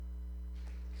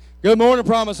Good morning,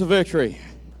 Promise of Victory.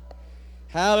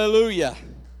 Hallelujah.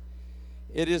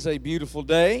 It is a beautiful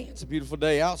day. It's a beautiful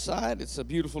day outside. It's a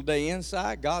beautiful day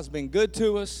inside. God's been good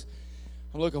to us.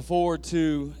 I'm looking forward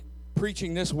to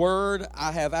preaching this word.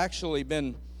 I have actually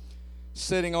been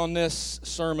sitting on this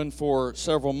sermon for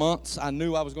several months. I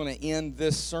knew I was going to end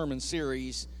this sermon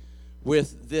series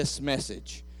with this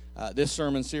message. This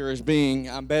sermon series being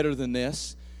I'm Better Than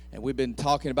This. And we've been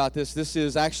talking about this. This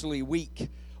is actually week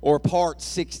or part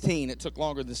 16. It took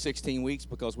longer than 16 weeks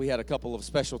because we had a couple of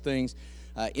special things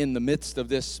in the midst of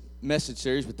this message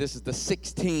series, but this is the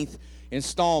 16th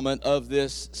installment of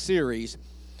this series.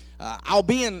 I'll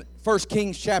be in 1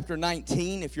 Kings chapter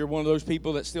 19 if you're one of those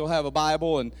people that still have a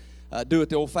Bible and do it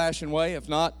the old-fashioned way. If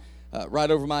not,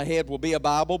 right over my head will be a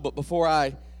Bible. But before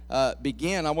I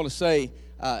begin, I want to say,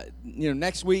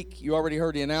 next week you already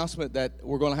heard the announcement that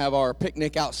we're going to have our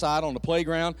picnic outside on the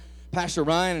playground. Pastor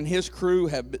Ryan and his crew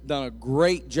have done a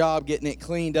great job getting it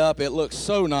cleaned up. It looks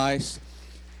so nice.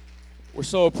 We're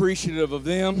so appreciative of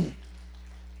them.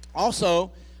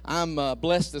 Also, I'm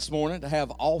blessed this morning to have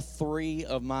all three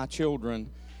of my children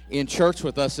in church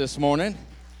with us this morning.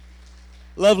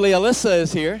 Lovely Alyssa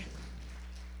is here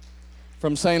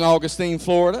from St. Augustine,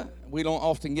 Florida. We don't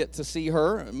often get to see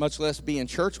her, much less be in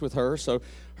church with her. So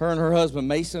her and her husband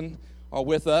Mason are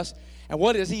with us. And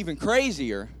what is even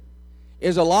crazier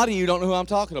is a lot of you don't know who I'm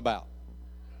talking about.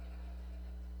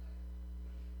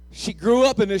 She grew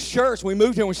up in this church. We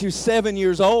moved here when she was 7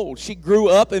 years old. She grew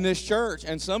up in this church.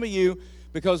 And some of you,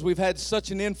 because we've had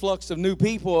such an influx of new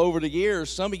people over the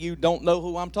years, some of you don't know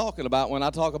who I'm talking about when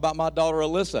I talk about my daughter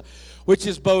Alyssa, which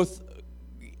is both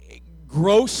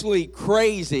grossly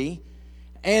crazy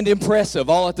and impressive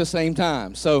all at the same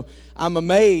time. So I'm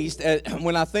amazed at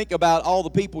when I think about all the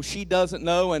people she doesn't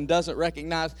know and doesn't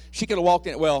recognize. She could have walked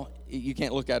in, well, you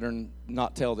can't look at her and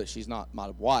not tell that she's not my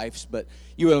wife's, but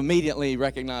you would immediately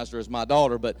recognize her as my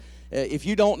daughter. But if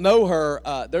you don't know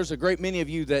her, there's a great many of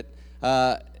you that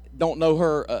don't know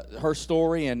her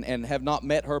story and have not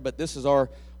met her, but this is our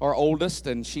oldest,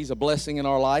 and she's a blessing in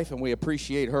our life, and we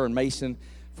appreciate her and Mason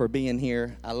for being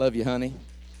here. I love you, honey.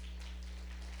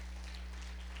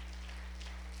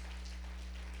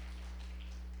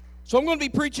 So I'm going to be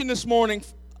preaching this morning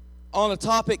on a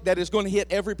topic that is going to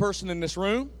hit every person in this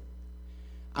room.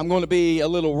 I'm going to be a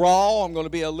little raw. I'm going to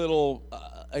be a little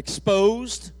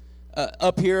exposed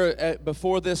up here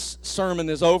before this sermon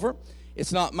is over.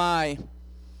 It's not my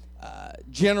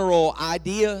general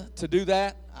idea to do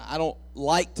that. I don't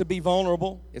like to be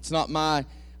vulnerable. It's not my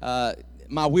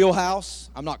wheelhouse.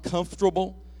 I'm not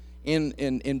comfortable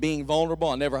in being vulnerable.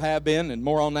 I never have been, and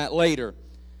more on that later.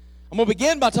 I'm going to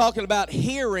begin by talking about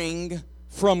hearing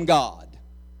from God.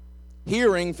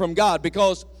 Hearing from God,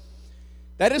 because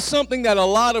that is something that a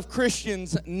lot of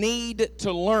Christians need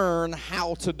to learn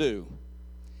how to do.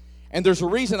 And there's a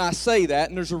reason I say that,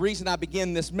 and there's a reason I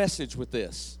begin this message with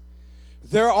this.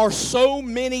 There are so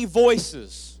many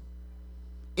voices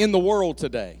in the world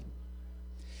today,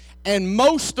 and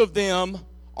most of them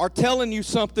are telling you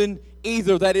something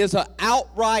either that is an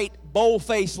outright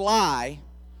bold-faced lie,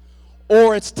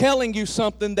 or it's telling you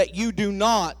something that you do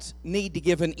not need to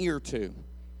give an ear to.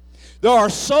 There are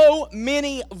so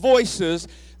many voices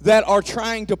that are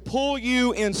trying to pull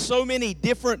you in so many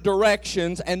different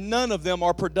directions, and none of them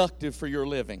are productive for your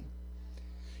living.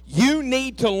 You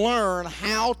need to learn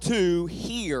how to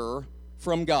hear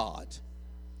from God.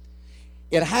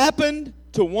 It happened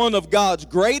to one of God's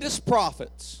greatest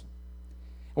prophets.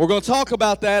 We're going to talk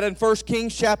about that in 1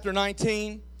 Kings chapter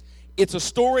 19. It's a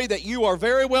story that you are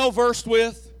very well versed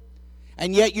with,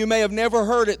 and yet you may have never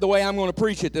heard it the way I'm going to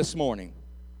preach it this morning.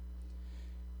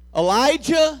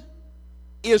 Elijah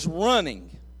is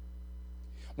running.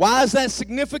 Why is that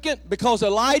significant? Because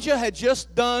Elijah had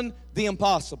just done the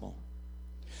impossible.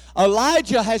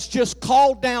 Elijah has just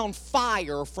called down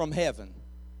fire from heaven.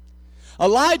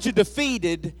 Elijah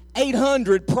defeated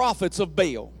 800 prophets of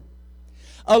Baal.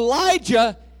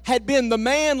 Elijah had been the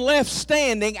man left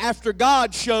standing after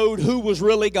God showed who was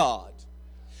really God.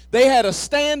 They had a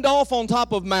standoff on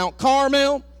top of Mount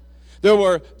Carmel. There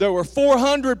were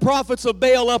 400 prophets of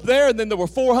Baal up there, and then there were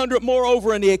 400 more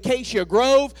over in the Acacia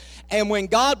Grove. And when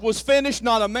God was finished,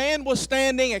 not a man was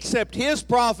standing except his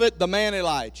prophet, the man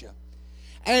Elijah.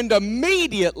 And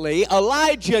immediately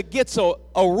Elijah gets a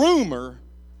rumor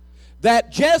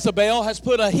that Jezebel has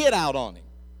put a hit out on him.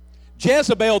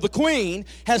 Jezebel, the queen,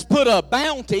 has put a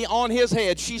bounty on his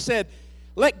head. She said,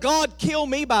 "Let God kill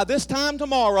me by this time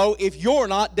tomorrow if you're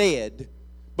not dead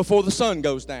before the sun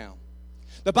goes down."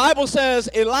 The Bible says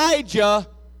Elijah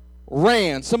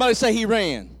ran. Somebody say he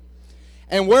ran.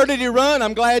 And where did he run?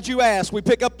 I'm glad you asked. We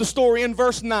pick up the story in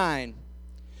verse 9.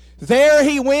 There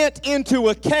he went into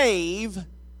a cave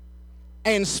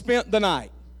and spent the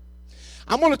night.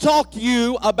 I'm going to talk to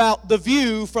you about the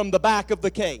view from the back of the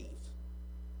cave.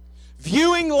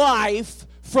 Viewing life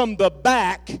from the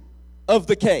back of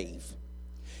the cave.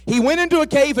 He went into a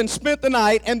cave and spent the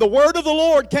night, and the word of the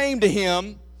Lord came to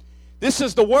him. This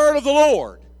is the word of the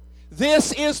Lord.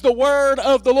 This is the word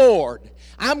of the Lord.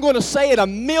 I'm going to say it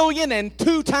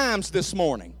 1,000,002 times this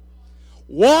morning.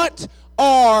 What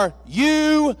are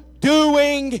you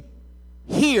doing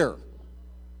here?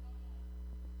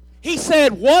 He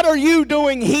said, what are you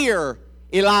doing here,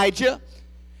 Elijah?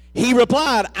 He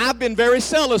replied, I've been very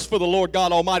zealous for the Lord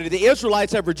God Almighty. The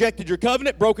Israelites have rejected your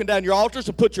covenant, broken down your altars,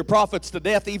 and put your prophets to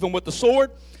death even with the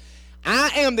sword.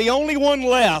 I am the only one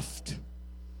left,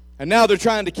 and now they're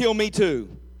trying to kill me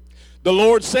too. The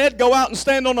Lord said, go out and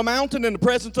stand on the mountain in the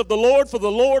presence of the Lord, for the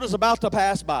Lord is about to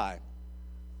pass by.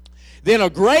 Then a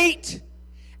great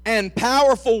and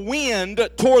powerful wind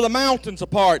tore the mountains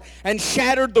apart and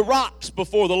shattered the rocks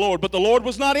before the Lord. But the Lord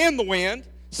was not in the wind.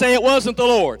 Say it wasn't the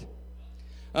Lord.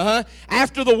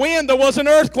 After the wind there was an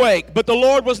earthquake, but the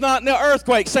Lord was not in the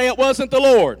earthquake. Say it wasn't the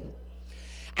Lord.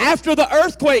 After the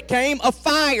earthquake came a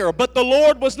fire, but the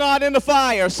Lord was not in the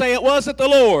fire. Say it wasn't the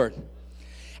Lord.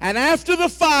 And after the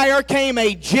fire came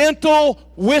a gentle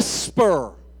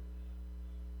whisper.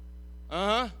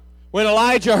 When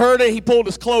Elijah heard it, he pulled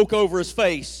his cloak over his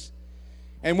face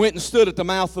and went and stood at the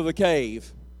mouth of the cave.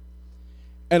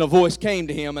 And a voice came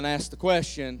to him and asked the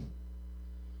question,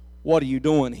 what are you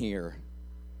doing here,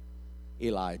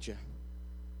 Elijah?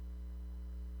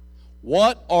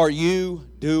 What are you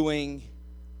doing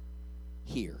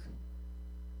here?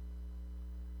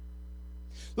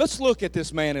 Let's look at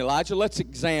this man, Elijah. Let's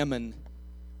examine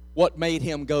what made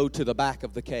him go to the back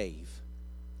of the cave.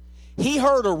 He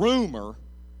heard a rumor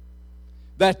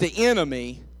that the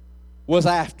enemy was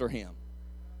after him.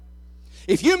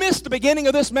 If you missed the beginning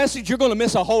of this message, you're going to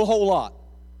miss a whole lot.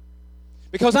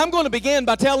 Because I'm going to begin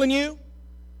by telling you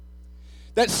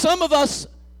that some of us,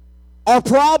 our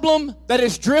problem that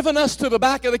has driven us to the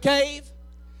back of the cave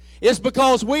is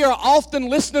because we are often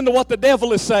listening to what the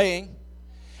devil is saying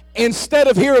instead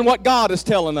of hearing what God is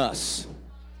telling us.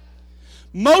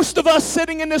 Most of us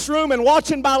sitting in this room and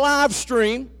watching by live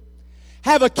stream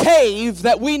have a cave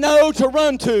that we know to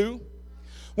run to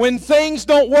when things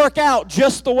don't work out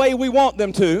just the way we want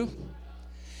them to.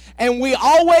 And we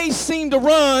always seem to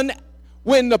run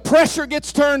when the pressure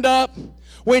gets turned up,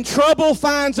 when trouble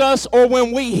finds us, or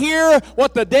when we hear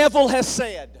what the devil has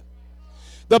said.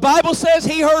 The Bible says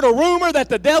he heard a rumor that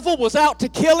the devil was out to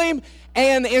kill him,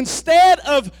 and instead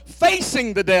of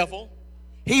facing the devil,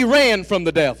 he ran from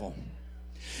the devil.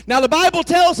 Now, the Bible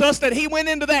tells us that he went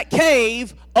into that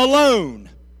cave alone.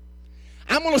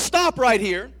 I'm going to stop right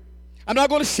here. I'm not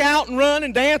going to shout and run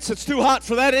and dance. It's too hot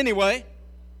for that anyway.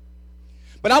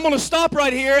 But I'm going to stop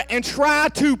right here and try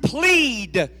to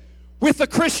plead with the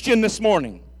Christian this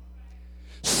morning.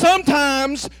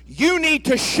 Sometimes you need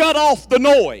to shut off the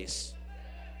noise.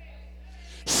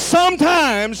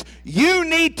 Sometimes you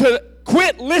need to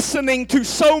quit listening to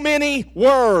so many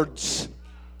words.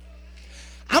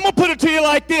 I'm going to put it to you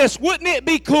like this. Wouldn't it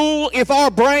be cool if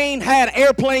our brain had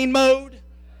airplane mode?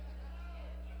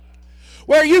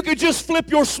 Where you could just flip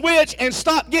your switch and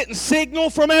stop getting signal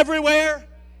from everywhere?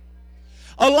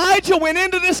 Elijah went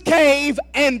into this cave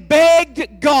and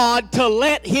begged God to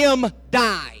let him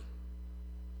die.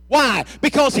 Why?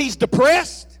 Because he's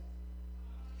depressed,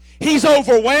 he's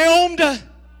overwhelmed,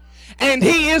 and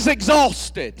he is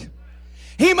exhausted.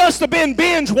 He must have been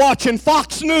binge watching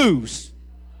Fox News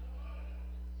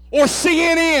or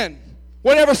CNN,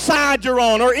 whatever side you're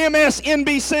on, or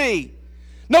MSNBC.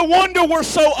 No wonder we're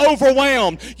so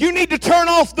overwhelmed. You need to turn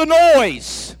off the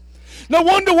noise. No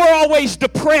wonder we're always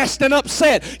depressed and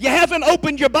upset. You haven't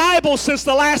opened your Bible since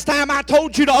the last time I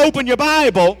told you to open your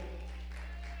Bible.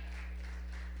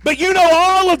 But you know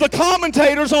all of the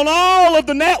commentators on all of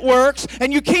the networks,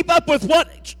 and you keep up with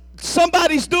what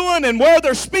somebody's doing and where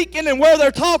they're speaking and where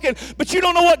they're talking, but you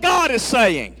don't know what God is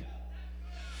saying.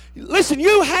 Listen,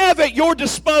 you have at your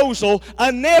disposal a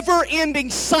never-ending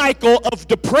cycle of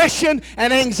depression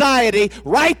and anxiety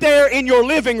right there in your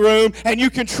living room, and you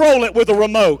control it with a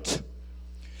remote.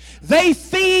 They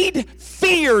feed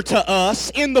fear to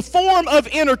us in the form of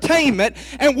entertainment,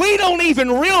 and we don't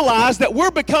even realize that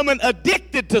we're becoming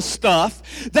addicted to stuff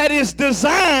that is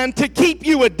designed to keep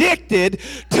you addicted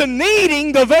to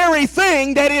needing the very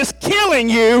thing that is killing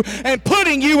you and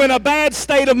putting you in a bad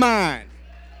state of mind.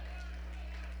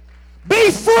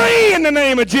 Be free in the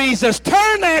name of Jesus.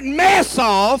 Turn that mess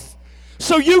off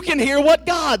so you can hear what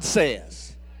God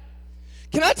says.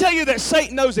 Can I tell you that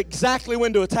Satan knows exactly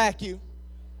when to attack you?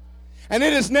 And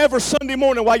it is never Sunday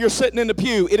morning while you're sitting in the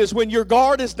pew. It is when your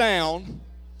guard is down.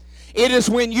 It is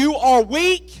when you are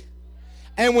weak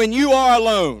and when you are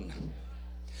alone.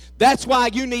 That's why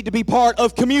you need to be part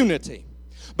of community.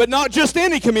 But not just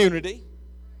any community.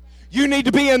 You need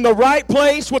to be in the right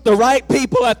place with the right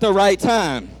people at the right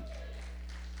time.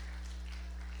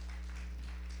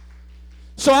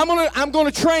 So I'm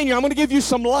going to train you. I'm going to give you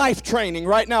some life training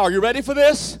right now. Are you ready for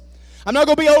this? I'm not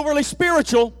going to be overly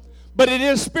spiritual, but it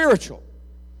is spiritual.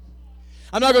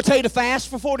 I'm not going to tell you to fast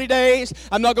for 40 days.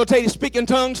 I'm not going to tell you to speak in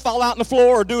tongues, fall out on the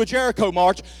floor, or do a Jericho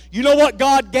march. You know what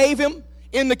God gave him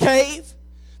in the cave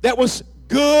that was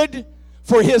good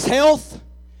for his health?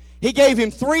 He gave him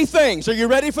 3 things. Are you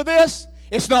ready for this?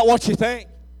 It's not what you think.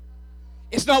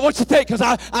 It's not what you think,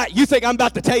 because you think I'm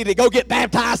about to tell you to go get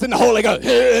baptized in the Holy Ghost.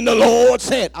 And the Lord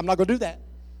said, I'm not going to do that.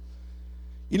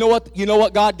 You know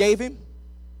what God gave him?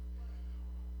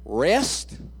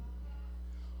 Rest,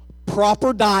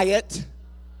 proper diet,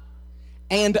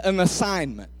 and an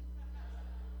assignment.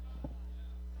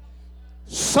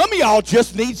 Some of y'all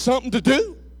just need something to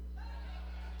do.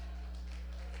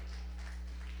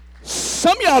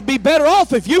 Some of y'all would be better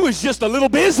off if you was just a little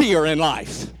busier in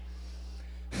life.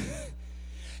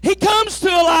 He comes to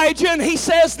Elijah and he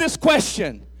says this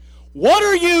question: what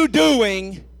are you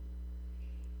doing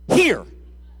here?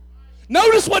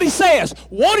 Notice what he says.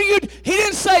 He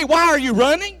didn't say, why are you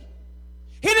running?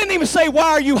 He didn't even say,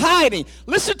 why are you hiding?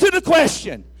 Listen to the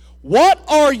question. What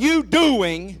are you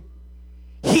doing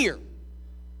here?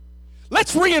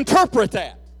 Let's reinterpret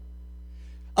that.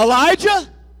 Elijah,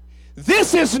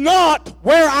 this is not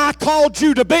where I called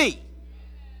you to be.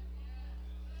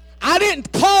 I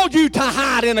didn't call you to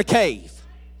hide in a cave.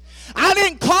 I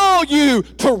didn't call you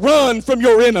to run from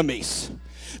your enemies.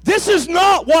 This is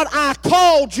not what I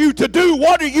called you to do.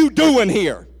 What are you doing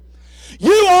here?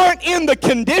 You aren't in the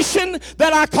condition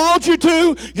that I called you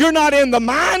to. You're not in the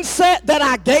mindset that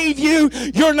I gave you.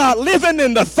 You're not living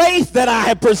in the faith that I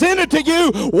have presented to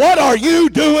you. What are you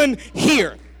doing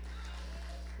here?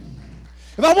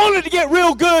 If I wanted to get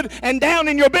real good and down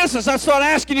in your business, I'd start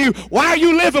asking you, why are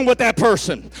you living with that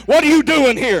person? What are you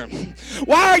doing here?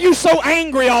 Why are you so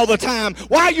angry all the time?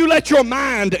 Why you let your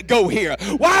mind go here?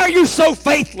 Why are you so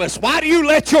faithless? Why do you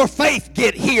let your faith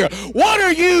get here? What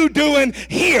are you doing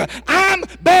here? I'm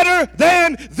better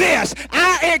than this.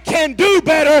 I can do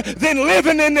better than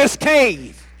living in this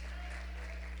cave.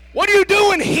 What are you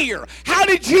doing here? How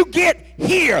did you get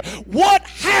here? What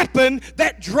happened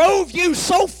that drove you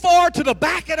so far to the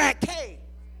back of that cave?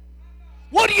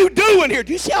 What are you doing here?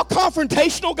 Do you see how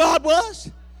confrontational God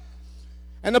was?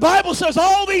 And the Bible says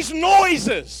all these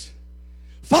noises,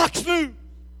 Fox News,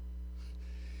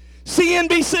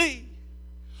 CNBC,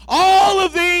 all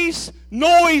of these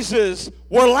noises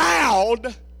were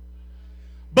loud,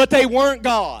 but they weren't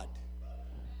God.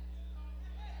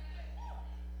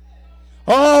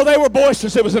 Oh, they were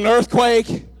boisterous. It was an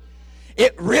earthquake.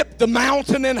 It ripped the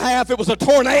mountain in half. It was a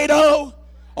tornado.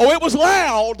 Oh, it was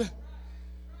loud,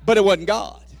 but it wasn't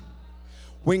God.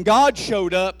 When God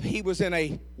showed up, he was in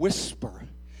a whisper,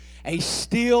 a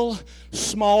still,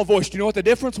 small voice. Do you know what the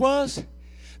difference was?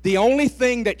 The only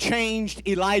thing that changed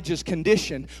Elijah's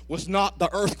condition was not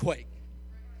the earthquake.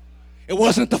 It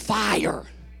wasn't the fire.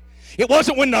 It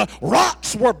wasn't when the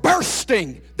rocks were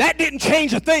bursting. That didn't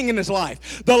change a thing in his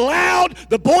life. The loud,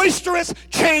 the boisterous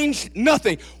changed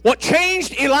nothing. What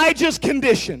changed Elijah's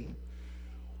condition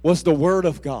was the word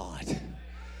of God,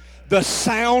 the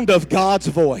sound of God's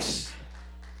voice.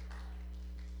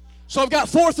 So I've got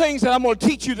 4 things that I'm going to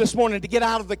teach you this morning to get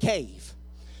out of the cave.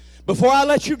 Before I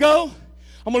let you go,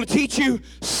 I'm going to teach you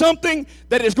something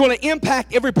that is going to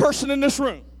impact every person in this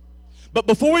room. But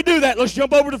before we do that, let's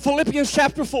jump over to Philippians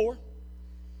chapter 4.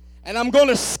 And I'm going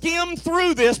to skim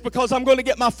through this because I'm going to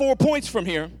get my 4 points from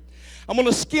here. I'm going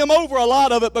to skim over a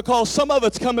lot of it because some of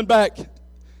it's coming back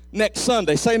next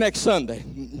Sunday. Say next Sunday.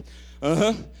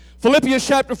 Philippians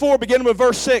chapter 4, beginning with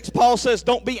verse 6, Paul says,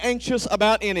 don't be anxious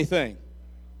about anything,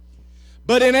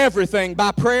 but in everything,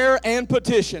 by prayer and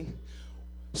petition,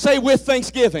 say with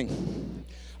thanksgiving.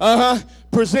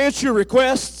 Present your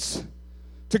requests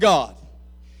to God.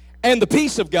 And the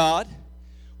peace of God,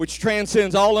 which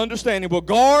transcends all understanding, will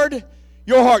guard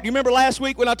your heart. You remember last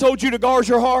week when I told you to guard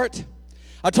your heart?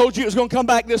 I told you it was going to come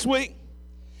back this week.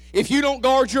 If you don't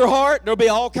guard your heart, there'll be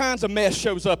all kinds of mess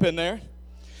shows up in there.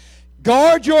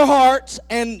 Guard your hearts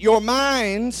and your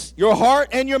minds, your heart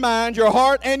and your mind, your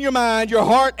heart and your mind, your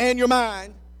heart and your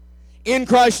mind in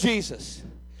Christ Jesus.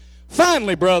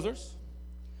 Finally, brothers,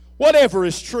 whatever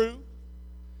is true,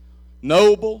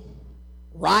 noble,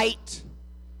 right,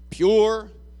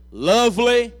 pure,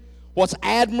 lovely, what's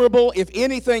admirable, if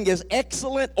anything is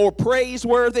excellent or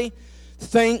praiseworthy,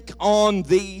 think on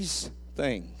these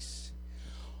things.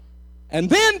 And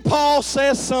then Paul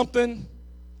says something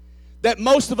that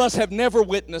most of us have never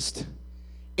witnessed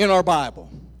in our Bible.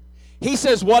 He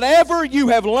says, whatever you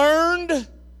have learned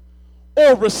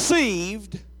or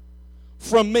received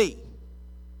from me.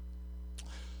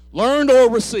 Learned or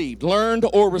received. Learned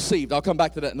or received. I'll come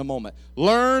back to that in a moment.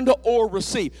 Learned or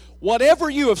received. Whatever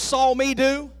you have saw me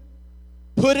do,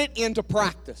 put it into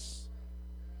practice.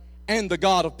 And the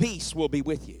God of peace will be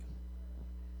with you.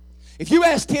 If you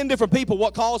ask 10 different people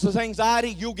what causes anxiety,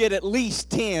 you'll get at least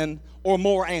 10 or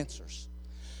more answers.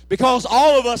 Because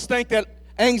all of us think that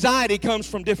anxiety comes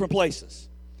from different places.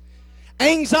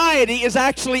 Anxiety is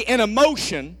actually an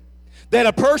emotion that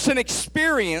a person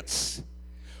experiences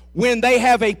when they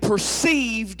have a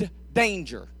perceived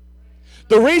danger.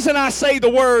 The reason I say the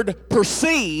word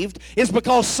perceived is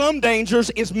because some dangers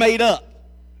is made up.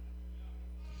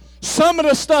 Some of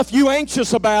the stuff you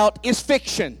anxious about is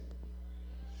fiction.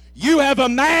 You have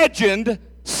imagined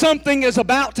something is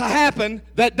about to happen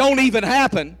that don't even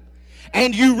happen,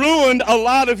 and you ruined a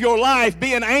lot of your life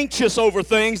being anxious over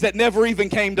things that never even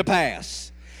came to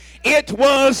pass. It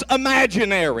was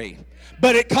imaginary,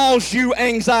 but it caused you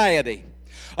anxiety.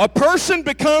 A person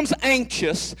becomes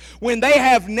anxious when they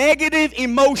have negative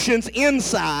emotions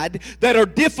inside that are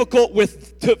difficult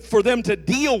for them to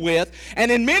deal with,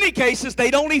 and in many cases they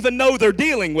don't even know they're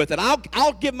dealing with it.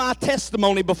 I'll give my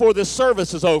testimony before this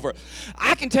service is over.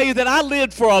 I can tell you that I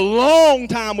lived for a long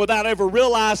time without ever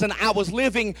realizing I was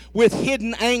living with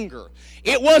hidden anger.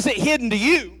 It wasn't hidden to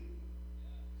you.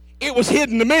 It was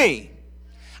hidden to me.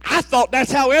 I thought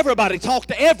that's how everybody talked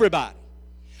to everybody.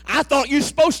 I thought you're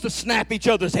supposed to snap each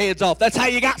other's heads off. That's how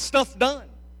you got stuff done.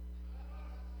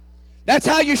 That's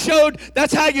how you showed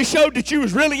that you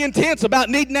was really intense about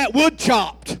needing that wood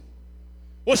chopped.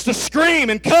 Was to scream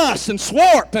and cuss and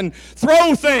swarp and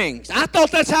throw things. I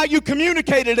thought that's how you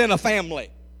communicated in a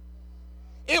family.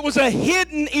 It was a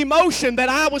hidden emotion that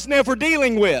I was never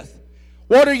dealing with.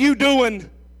 What are you doing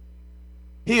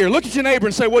here? Look at your neighbor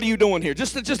and say, what are you doing here?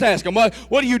 Just ask him, what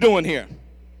are you doing here?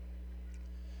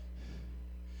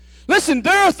 Listen,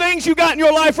 there are things you got in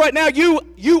your life right now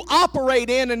you operate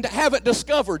in and haven't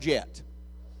discovered yet.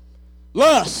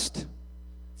 Lust,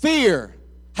 fear,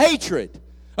 hatred,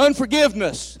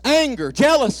 unforgiveness, anger,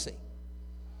 jealousy.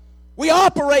 We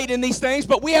operate in these things,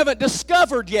 but we haven't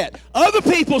discovered yet. Other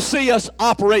people see us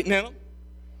operating in them,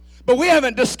 but we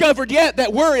haven't discovered yet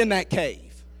that we're in that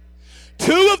cave.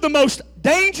 Two of the most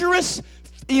dangerous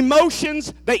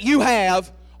emotions that you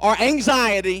have are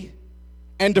anxiety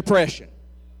and depression.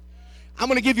 I'm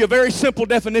going to give you a very simple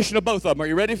definition of both of them. Are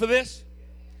you ready for this?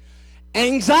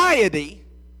 Anxiety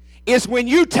is when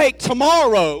you take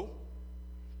tomorrow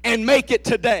and make it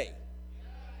today.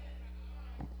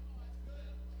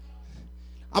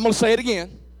 I'm going to say it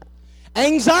again.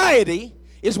 Anxiety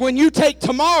is when you take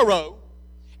tomorrow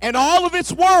and all of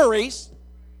its worries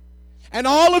and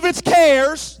all of its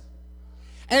cares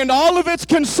and all of its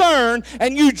concern,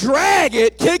 and you drag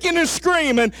it kicking and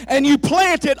screaming and you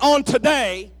plant it on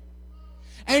today.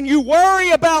 And you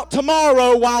worry about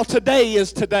tomorrow while today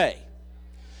is today.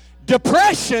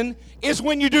 Depression is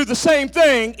when you do the same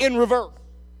thing in reverse.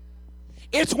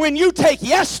 It's when you take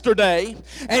yesterday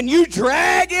and you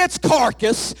drag its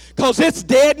carcass, because it's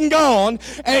dead and gone,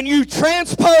 and you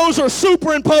transpose or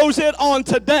superimpose it on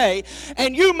today,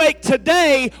 and you make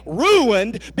today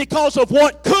ruined because of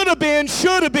what could have been,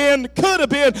 should have been, could have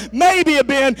been, maybe have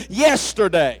been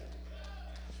yesterday.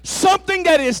 Something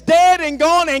that is dead and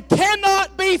gone and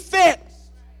cannot be fixed,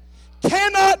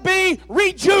 cannot be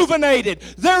rejuvenated.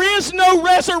 There is no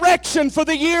resurrection for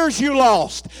the years you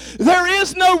lost. There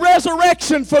is no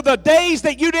resurrection for the days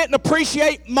that you didn't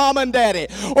appreciate mom and daddy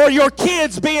or your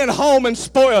kids being home and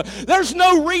spoiled. There's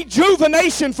no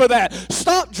rejuvenation for that.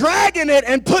 Stop dragging it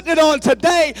and putting it on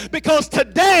today, because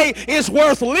today is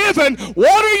worth living.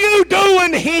 What are you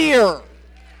doing here?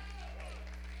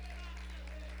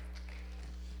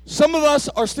 Some of us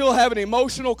are still having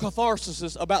emotional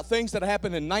catharsis about things that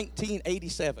happened in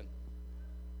 1987.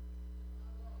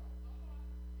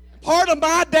 Part of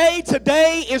my day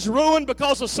today is ruined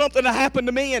because of something that happened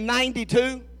to me in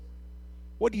 92.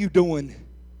 What are you doing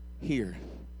here?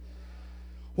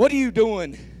 What are you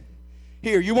doing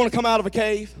here? You want to come out of a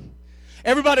cave?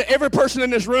 Everybody, every person in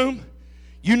this room,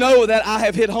 you know that I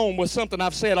have hit home with something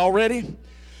I've said already.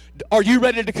 Are you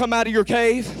ready to come out of your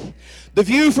cave? The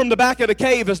view from the back of the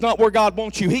cave is not where God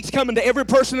wants you. He's coming to every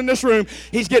person in this room.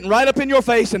 He's getting right up in your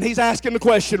face, and he's asking the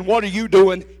question, what are you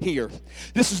doing here?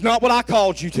 This is not what I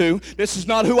called you to. This is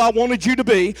not who I wanted you to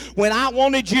be. When I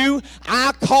wanted you,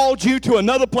 I called you to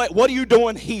another place. What are you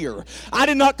doing here? I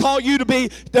did not call you to be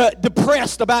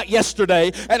depressed about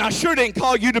yesterday, and I sure didn't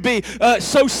call you to be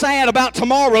so sad about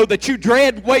tomorrow that you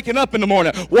dread waking up in the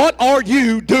morning. What are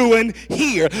you doing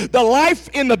here? The life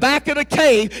in the back of the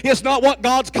cave is not what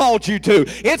God's called you to.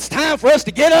 It's time for us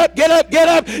to get up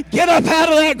out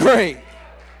of that grave.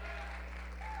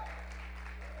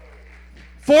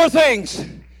 4 things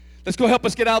that's going to help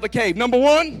us get out of the cave. Number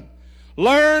 1,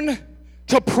 learn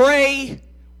to pray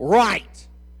right.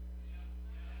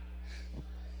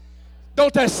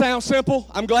 Don't that sound simple?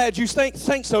 I'm glad you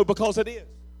think so, because it is.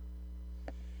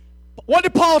 What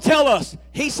did Paul tell us?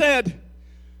 He said,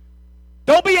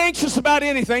 don't be anxious about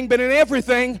anything, but in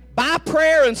everything, by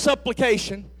prayer and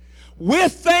supplication,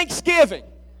 with thanksgiving,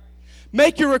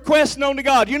 make your requests known to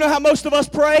God. You know how most of us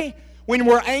pray when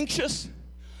we're anxious?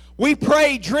 We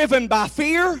pray driven by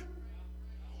fear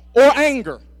or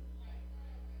anger.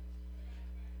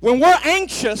 When we're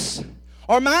anxious,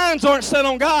 our minds aren't set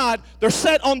on God, they're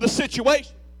set on the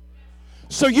situation.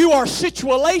 So you are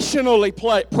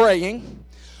situationally praying,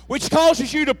 which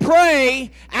causes you to pray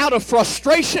out of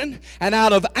frustration and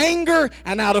out of anger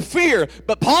and out of fear.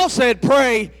 But Paul said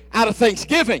pray out of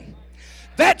thanksgiving.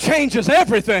 That changes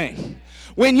everything.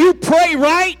 When you pray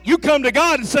right, you come to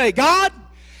God and say, God,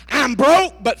 I'm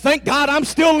broke, but thank God I'm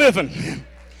still living.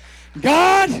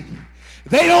 God,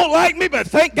 they don't like me, but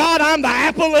thank God I'm the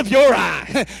apple of your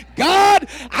eye. God,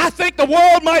 I think the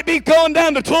world might be going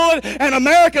down the toilet and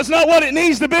America's not what it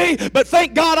needs to be, but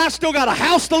thank God I still got a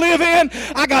house to live in.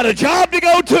 I got a job to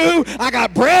go to. I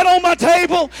got bread on my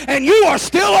table, and you are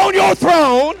still on your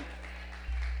throne.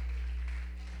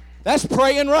 That's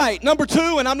praying right. Number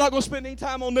 2, and I'm not going to spend any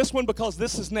time on this one because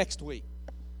this is next week.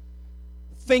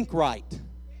 Think right.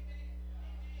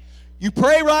 You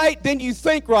pray right, then you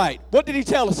think right. What did he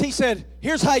tell us? He said,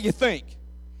 here's how you think.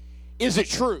 Is it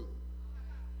true?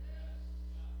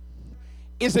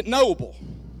 Is it noble?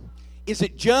 Is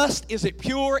it just? Is it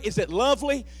pure? Is it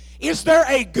lovely? Is there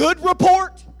a good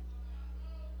report?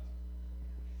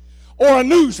 Or a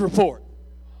news report?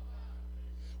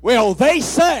 Well, they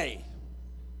say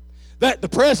that the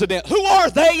president, who are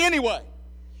they anyway?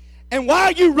 And why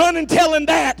are you running telling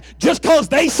that just because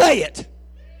they say it?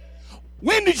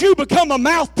 When did you become a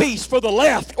mouthpiece for the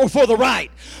left or for the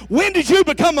right? When did you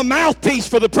become a mouthpiece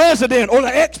for the president or the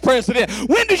ex-president?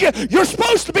 You're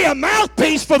supposed to be a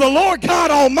mouthpiece for the Lord God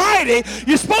Almighty.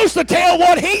 You're supposed to tell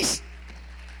what He's...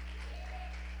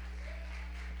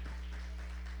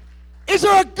 Is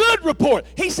there a good report?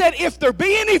 He said, if there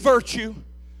be any virtue,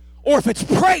 or if it's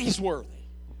praiseworthy.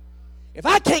 If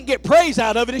I can't get praise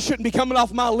out of it, it shouldn't be coming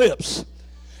off my lips.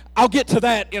 I'll get to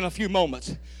that in a few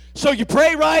moments. So you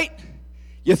pray right.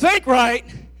 You think right,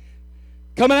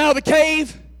 coming out of the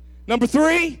cave. Number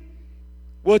 3,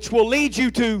 which will lead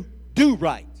you to do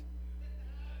right.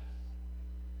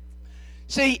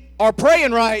 See, our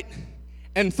praying right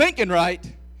and thinking right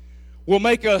will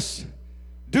make us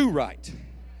do right.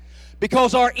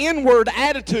 Because our inward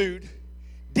attitude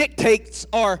dictates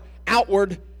our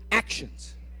outward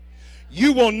actions.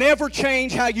 You will never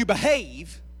change how you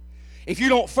behave if you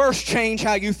don't first change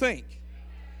how you think.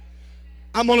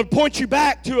 I'm going to point you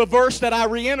back to a verse that I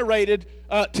reiterated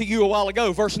to you a while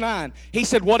ago, verse 9. He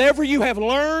said, whatever you have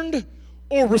learned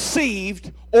or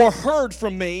received or heard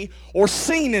from me or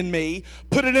seen in me,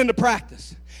 put it into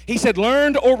practice. He said,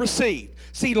 learned or received.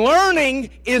 See,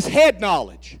 learning is head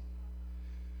knowledge.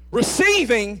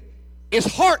 Receiving is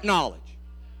heart knowledge.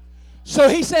 So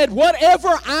he said, whatever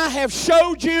I have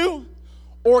showed you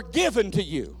or given to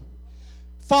you,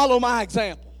 follow my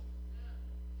example.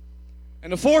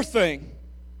 And the fourth thing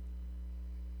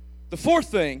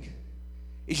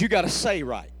is you got to say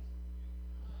right.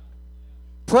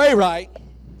 Pray right,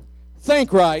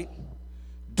 think right,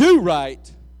 do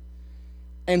right,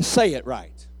 and say it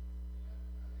right.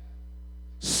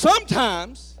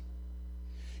 Sometimes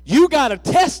you got to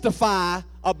testify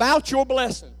about your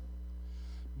blessing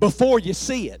before you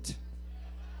see it.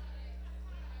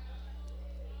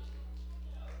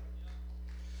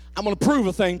 I'm going to prove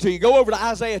a thing to you. Go over to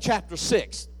Isaiah chapter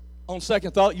 6. On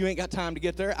second thought, you ain't got time to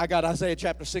get there. I got Isaiah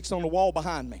chapter 6 on the wall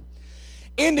behind me.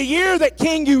 In the year that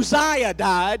King Uzziah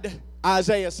died,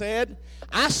 Isaiah said,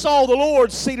 I saw the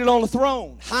Lord seated on a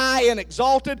throne, high and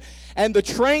exalted, and the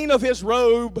train of his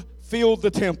robe filled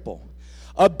the temple.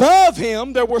 Above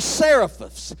him there were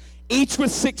seraphims. each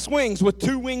with 6 wings. With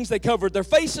 2 wings they covered their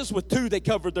faces, with 2 they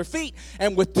covered their feet,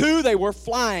 and with 2 they were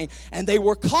flying, and they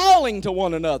were calling to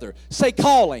one another. Say,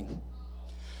 calling.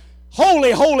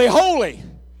 Holy, holy, holy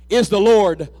is the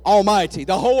Lord Almighty.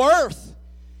 The whole earth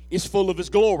is full of His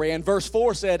glory. And verse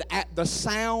 4 said, at the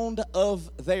sound of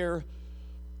their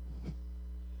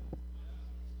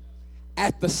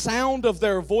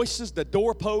voices, the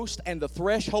doorpost and the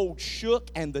threshold shook,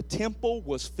 and the temple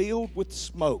was filled with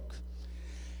smoke.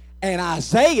 And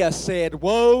Isaiah said,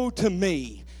 woe to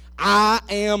me, I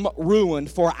am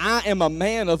ruined, for I am a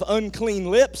man of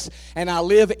unclean lips, and I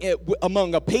live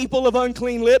among a people of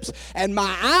unclean lips, and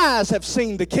my eyes have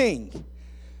seen the King.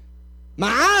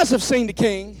 My eyes have seen the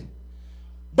King,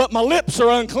 but my lips are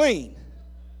unclean.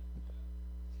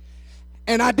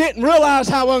 And I didn't realize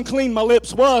how unclean my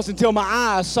lips was until my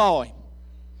eyes saw Him.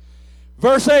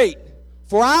 Verse 8,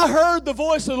 for I heard the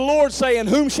voice of the Lord saying,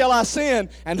 whom shall I send,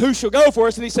 and who shall go for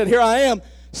us? And He said, here I am,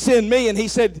 send me. And He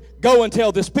said, go and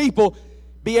tell this people,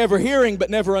 be ever hearing but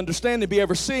never understanding, be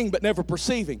ever seeing but never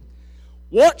perceiving.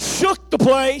 What shook the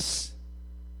place,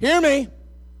 hear me,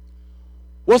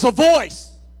 was a voice.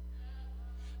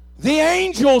 The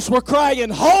angels were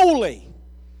crying, holy,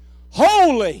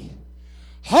 holy,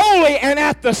 holy. And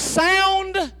at the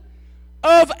sound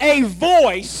of a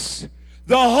voice,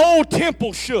 the whole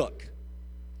temple shook.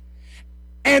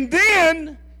 And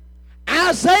then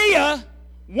Isaiah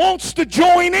wants to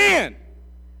join in.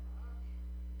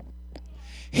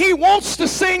 He wants to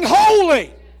sing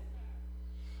holy.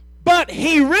 But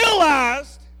he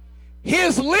realized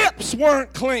his lips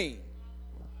weren't clean.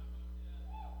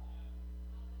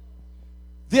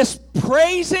 This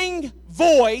praising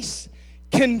voice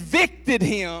convicted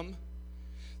him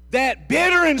that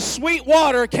bitter and sweet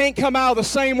water can't come out of the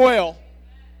same well.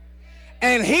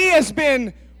 And he has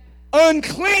been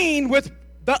unclean with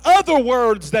the other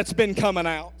words that's been coming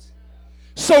out.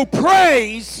 So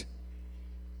praise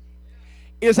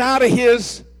is out of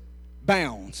his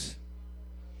bounds.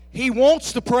 He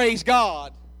wants to praise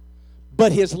God,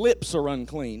 but his lips are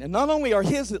unclean. And not only are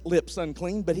his lips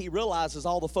unclean, but he realizes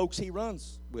all the folks he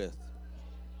runs with,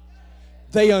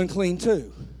 they unclean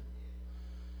too.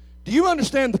 Do you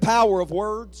understand the power of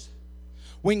words?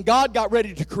 When God got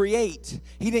ready to create,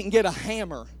 He didn't get a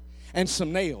hammer and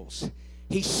some nails.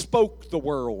 He spoke the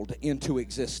world into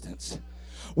existence.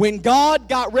 When God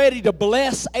got ready to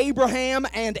bless Abraham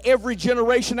and every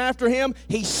generation after him,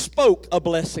 He spoke a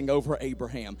blessing over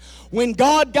Abraham. When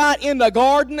God got in the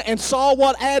garden and saw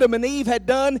what Adam and Eve had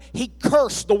done, He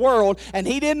cursed the world, and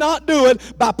He did not do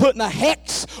it by putting a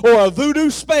hex or a voodoo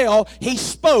spell. He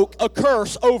spoke a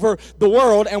curse over the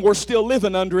world, and we're still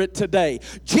living under it today.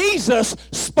 Jesus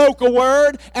spoke a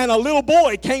word, and a little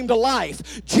boy came to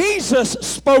life. Jesus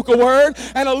spoke a word,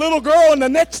 and a little girl in the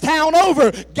next town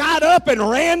over got up and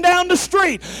ran down the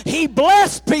street. He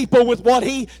blessed people with what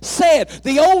He said.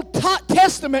 The Old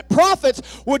Testament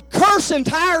prophets would curse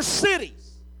entire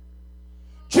cities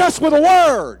just with a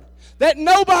word that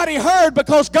nobody heard,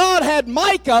 because God had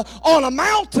Micah on a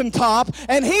mountaintop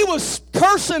and he was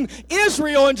cursing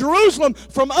Israel and Jerusalem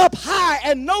from up high,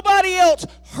 and nobody else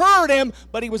heard him,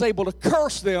 but he was able to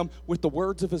curse them with the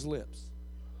words of his lips.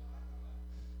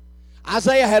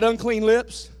 Isaiah had unclean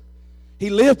lips.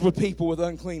 He lived with people with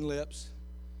unclean lips.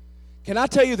 Can I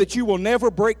tell you that you will never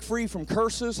break free from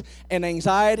curses and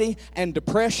anxiety and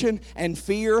depression and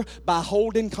fear by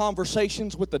holding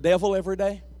conversations with the devil every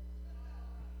day?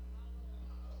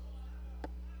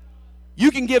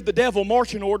 You can give the devil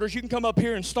marching orders. You can come up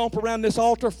here and stomp around this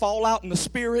altar, fall out in the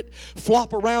spirit,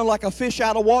 flop around like a fish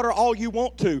out of water, all you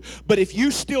want to. But if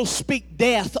you still speak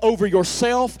death over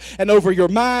yourself and over your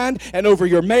mind and over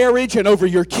your marriage and over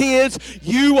your kids,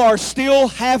 you are still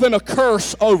having a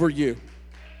curse over you.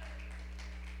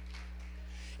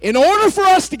 In order for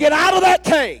us to get out of that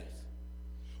cave,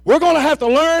 we're going to have to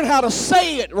learn how to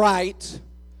say it right,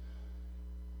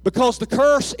 because the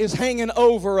curse is hanging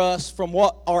over us from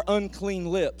what our unclean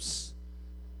lips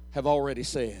have already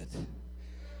said.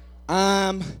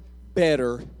 I'm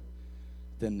better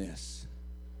than this.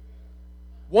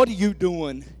 What are you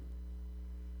doing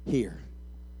here?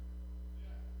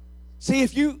 See,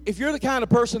 if you're the kind of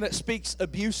person that speaks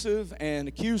abusive and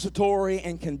accusatory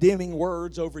and condemning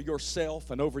words over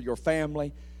yourself and over your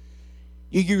family,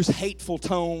 you use hateful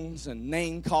tones and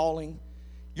name-calling,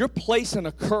 you're placing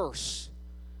a curse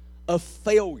of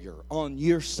failure on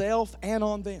yourself and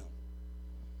on them.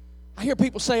 I hear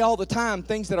people say all the time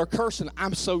things that are cursing.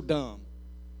 I'm so dumb.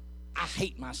 I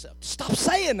hate myself. Stop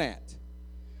saying that.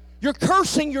 You're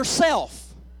cursing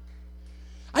yourself.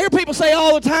 I hear people say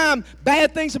all the time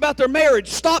bad things about their marriage.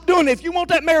 Stop doing it. If you want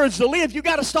that marriage to live, you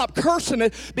got to stop cursing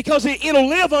it, because it'll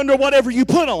live under whatever you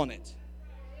put on it.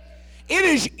 It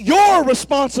is your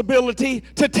responsibility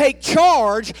to take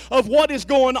charge of what is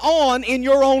going on in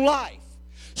your own life.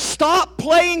 Stop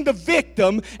playing the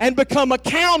victim and become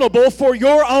accountable for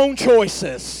your own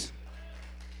choices.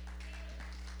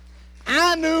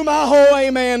 I knew my whole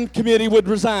Amen committee would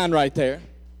resign right there.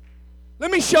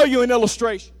 Let me show you an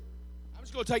illustration. I'm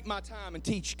just going to take my time and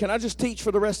teach. Can I just teach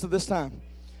for the rest of this time?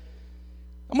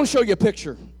 I'm going to show you a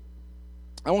picture.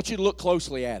 I want you to look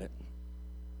closely at it.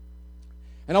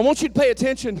 And I want you to pay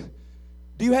attention.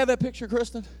 Do you have that picture,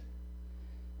 Kristen?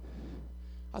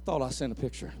 I thought I sent a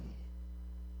picture.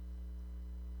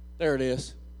 There it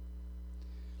is.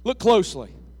 Look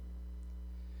closely.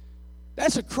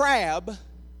 That's a crab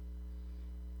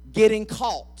getting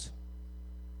caught.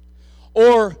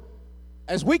 Or,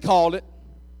 as we called it,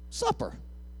 supper.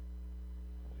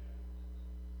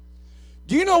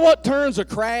 Do you know what turns a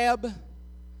crab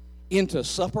into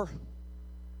supper?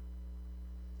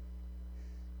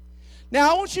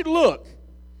 Now, I want you to look.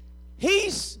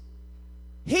 He's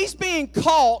being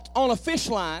caught on a fish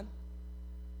line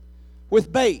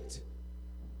with bait.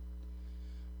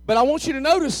 But I want you to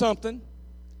notice something.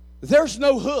 There's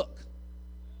no hook,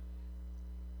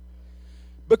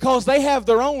 because they have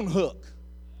their own hook.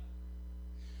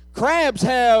 Crabs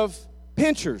have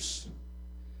pinchers,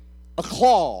 a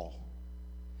claw.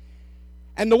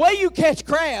 And the way you catch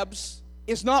crabs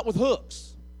is not with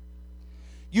hooks.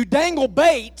 You dangle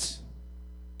bait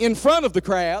in front of the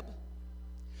crab.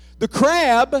 The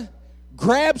crab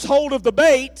grabs hold of the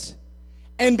bait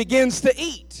and begins to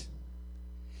eat.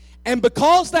 And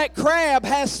because that crab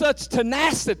has such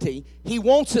tenacity, he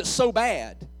wants it so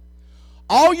bad.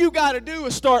 All you got to do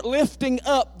is start lifting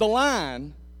up the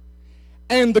line,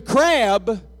 and the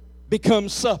crab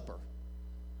becomes supper.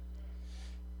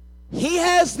 He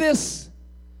has this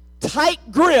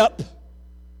tight grip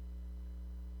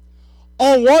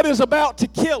on what is about to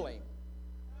kill him.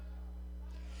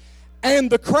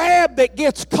 And the crab that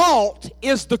gets caught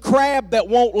is the crab that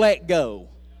won't let go.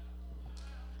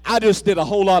 I just did a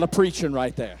whole lot of preaching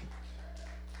right there.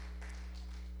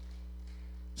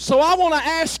 So I want to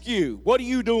ask you, what are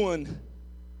you doing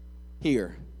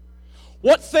here?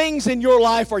 What things in your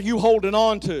life are you holding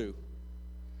on to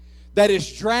that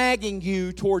is dragging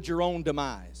you towards your own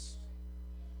demise?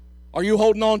 Are you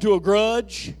holding on to a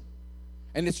grudge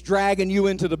and it's dragging you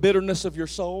into the bitterness of your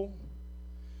soul?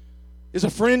 Is a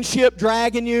friendship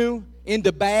dragging you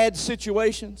into bad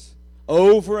situations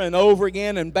over and over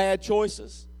again and bad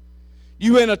choices?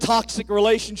 You in a toxic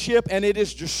relationship and it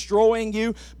is destroying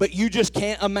you, but you just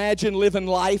can't imagine living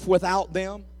life without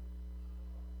them?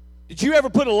 Did you ever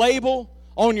put a label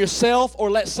on yourself or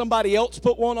let somebody else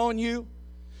put one on you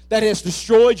that has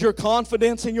destroyed your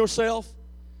confidence in yourself?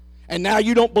 And now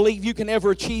you don't believe you can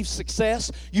ever achieve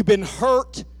success? You've been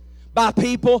hurt by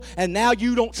people and now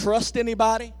you don't trust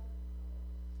anybody?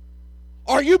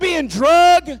 Are you being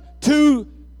drugged to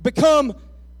become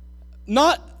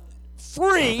not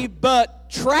free but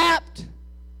trapped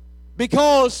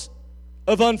because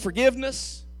of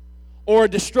unforgiveness or a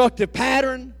destructive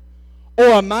pattern or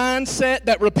a mindset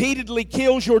that repeatedly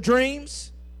kills your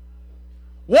dreams?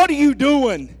 What are you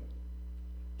doing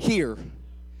here?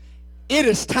 It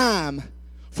is time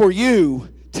for you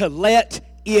to let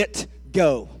it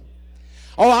go.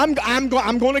 Oh, I'm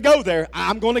going to go there.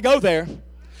 I'm going to go there.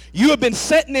 You have been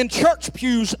sitting in church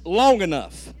pews long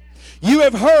enough. You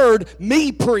have heard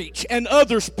me preach and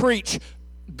others preach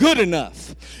good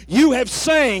enough. You have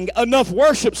sang enough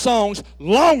worship songs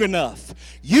long enough.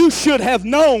 You should have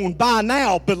known by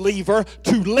now, believer,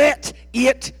 to let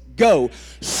it go.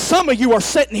 Some of you are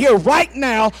sitting here right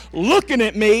now looking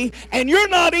at me and you're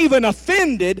not even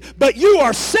offended, but you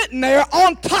are sitting there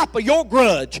on top of your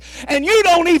grudge and you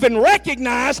don't even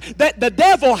recognize that the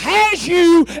devil has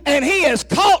you and he has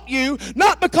caught you,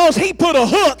 not because he put a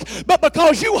hook, but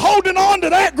because you holding on to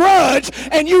that grudge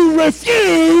and you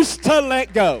refuse to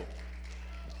let go.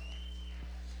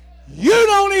 You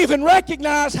don't even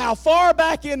recognize how far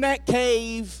back in that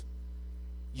cave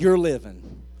you're living.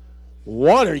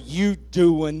 What are you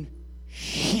doing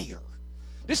here?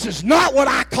 This is not what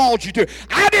I called you to.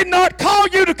 I did not call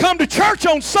you to come to church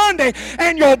on Sunday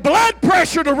and your blood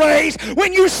pressure to raise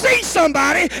when you see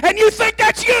somebody and you think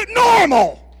that's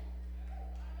normal.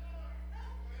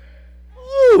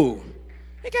 Ooh,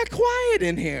 it got quiet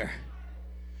in here.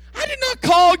 I did not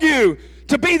call you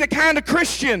to be the kind of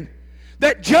Christian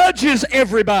that judges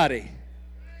everybody.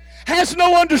 has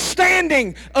no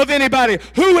understanding of anybody,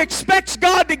 who expects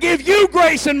God to give you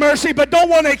grace and mercy but don't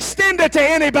want to extend it to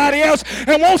anybody else,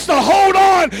 and wants to hold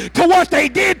on to what they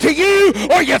did to you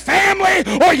or your family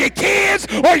or your kids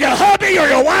or your hubby or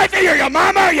your wifey or your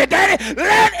mama or your daddy.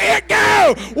 Let it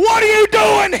go. What are you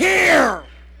doing here?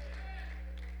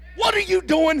 What are you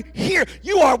doing here?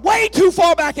 You are way too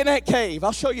far back in that cave.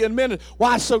 I'll show you in a minute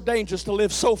why it's so dangerous to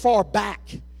live so far back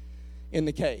in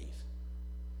the cave.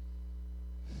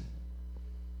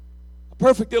 A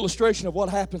perfect illustration of what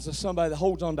happens to somebody that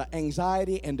holds on to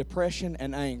anxiety and depression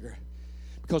and anger.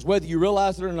 Because whether you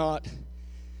realize it or not,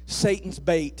 Satan's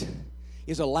bait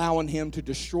is allowing him to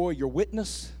destroy your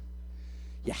witness,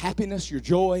 your happiness, your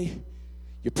joy,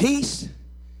 your peace,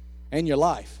 and your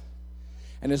life.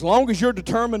 And as long as you're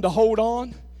determined to hold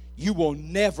on, you will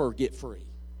never get free.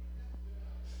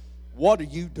 What are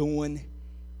you doing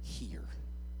here?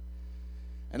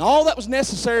 And all that was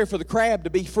necessary for the crab to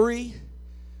be free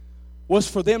was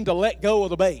for them to let go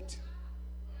of the bait.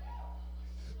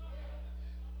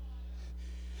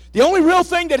 The only real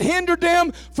thing that hindered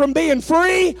them from being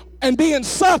free and being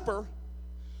supper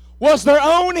was their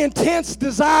own intense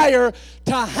desire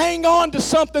to hang on to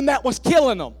something that was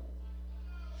killing them.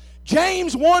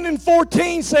 James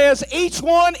 1:14 says, each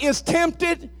one is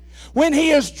tempted when he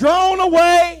is drawn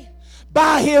away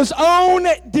by his own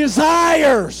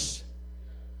desires.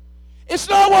 It's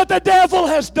not what the devil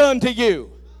has done to you.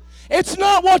 It's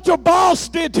not what your boss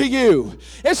did to you.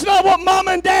 It's not what mom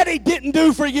and daddy didn't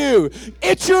do for you.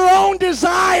 It's your own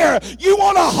desire. You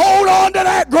want to hold on to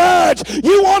that grudge.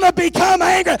 You want to become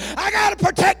angry. I got to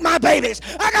protect my babies.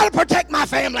 I got to protect my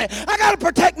family. I got to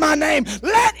protect my name.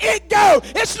 Let it go.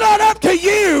 It's not up to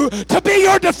you to be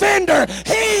your defender.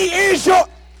 He is your...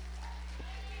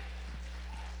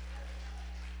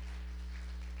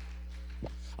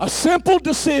 A simple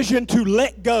decision to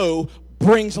let go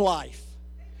brings life.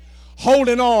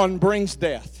 Holding on brings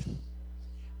death.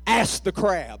 Ask the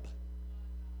crab.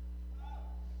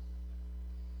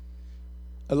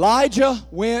 Elijah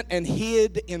went and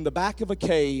hid in the back of a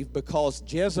cave because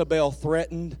Jezebel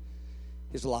threatened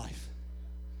his life.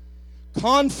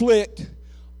 Conflict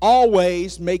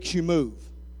always makes you move.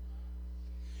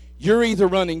 You're either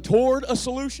running toward a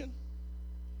solution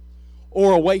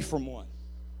or away from one.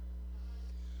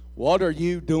 What are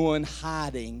you doing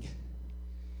hiding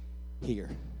here?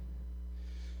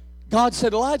 God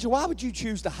said, Elijah, why would you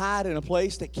choose to hide in a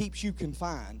place that keeps you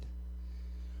confined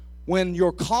when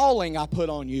your calling I put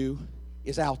on you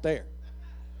is out there?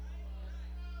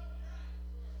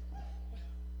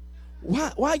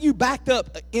 Why are you backed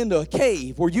up into a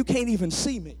cave where you can't even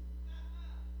see me?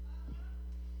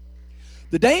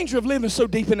 The danger of living so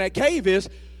deep in that cave is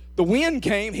the wind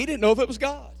came, he didn't know if it was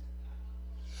God.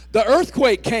 The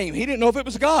earthquake came. He didn't know if it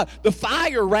was God. The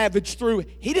fire ravaged through.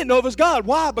 He didn't know it was God.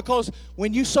 Why? Because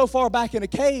when you're so far back in a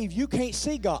cave, you can't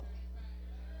see God.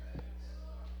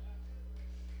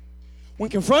 When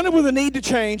confronted with a need to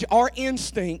change, our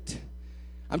instinct,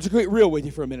 I'm just going to get real with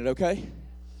you for a minute, okay?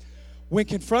 When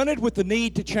confronted with the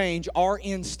need to change, our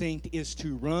instinct is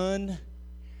to run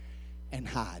and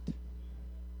hide.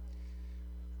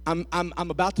 I'm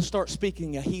about to start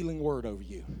speaking a healing word over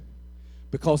you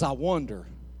because I wonder,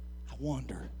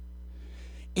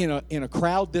 in a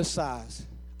crowd this size,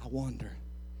 I wonder,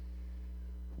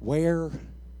 where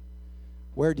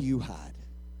do you hide?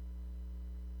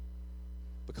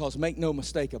 Because make no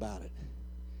mistake about it,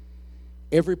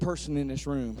 every person in this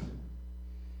room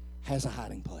has a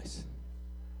hiding place.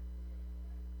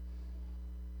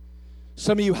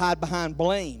 Some of you hide behind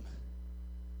blame.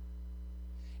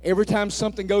 Every time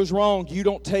something goes wrong, you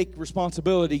don't take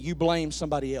responsibility, you blame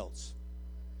somebody else.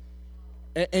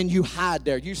 And you hide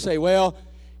there. You say, well,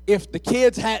 if the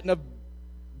kids hadn't have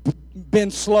been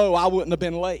slow, I wouldn't have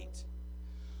been late.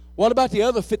 What about the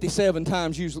other 57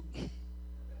 times you...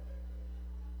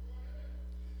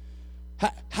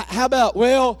 How about,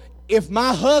 well, if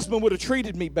my husband would have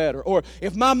treated me better, or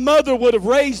if my mother would have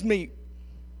raised me.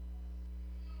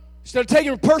 Instead of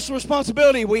taking personal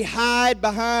responsibility, we hide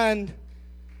behind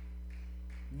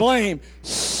blame.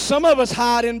 Some of us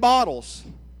hide in bottles.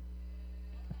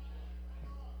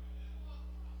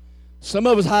 Some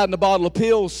of us hide in a bottle of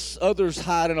pills. Others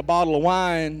hide in a bottle of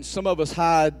wine. Some of us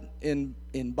hide in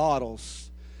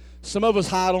bottles. Some of us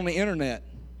hide on the internet.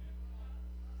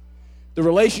 The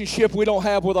relationship we don't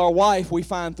have with our wife, we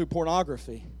find through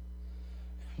pornography.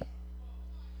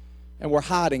 And we're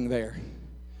hiding there.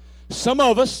 Some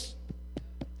of us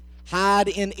hide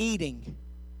in eating.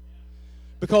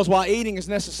 Because while eating is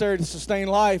necessary to sustain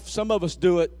life, some of us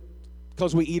do it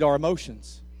because we eat our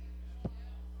emotions.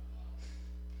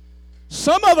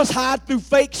 Some of us hide through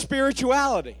fake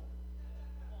spirituality.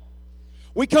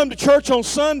 We come to church on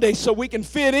Sunday so we can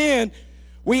fit in.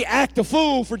 We act a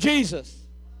fool for Jesus.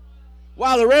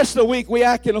 While the rest of the week we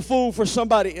acting a fool for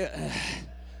somebody.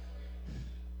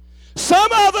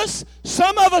 Some of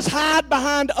us hide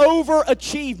behind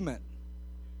overachievement.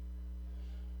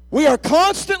 We are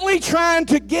constantly trying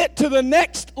to get to the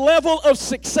next level of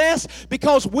success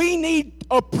because we need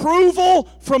approval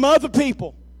from other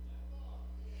people.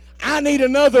 I need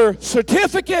another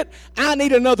certificate. I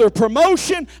need another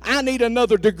promotion. I need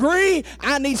another degree.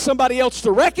 I need somebody else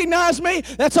to recognize me.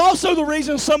 That's also the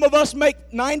reason some of us make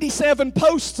 97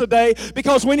 posts a day,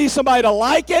 because we need somebody to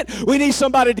like it. We need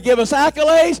somebody to give us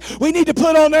accolades. We need to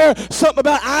put on there something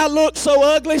about I look so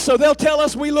ugly, so they'll tell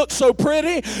us we look so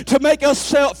pretty to make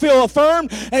us feel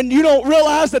affirmed. And you don't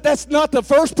realize that that's not the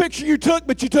first picture you took,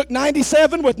 but you took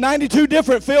 97 with 92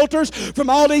 different filters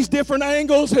from all these different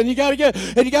angles, and you got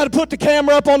to put the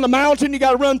camera up on the mountain. You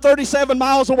got to run 37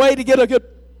 miles away to get a good.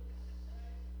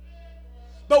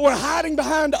 But we're hiding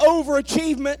behind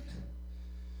overachievement.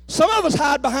 Some of us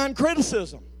hide behind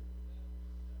criticism.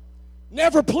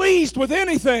 Never pleased with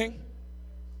anything.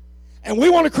 And we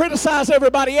want to criticize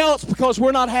everybody else because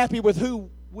we're not happy with who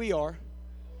we are.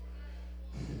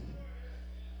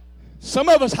 Some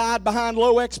of us hide behind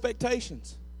low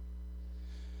expectations.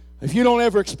 If you don't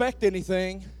ever expect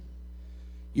anything,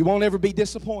 you won't ever be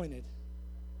disappointed.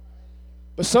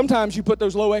 But sometimes you put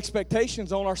those low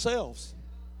expectations on ourselves.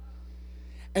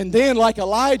 And then, like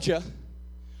Elijah,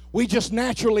 we just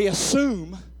naturally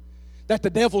assume that the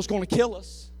devil's going to kill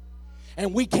us.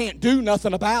 And we can't do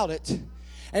nothing about it.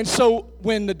 And so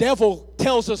when the devil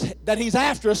tells us that he's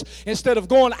after us, instead of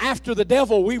going after the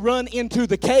devil, we run into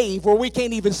the cave where we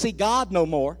can't even see God no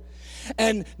more.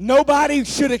 And nobody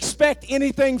should expect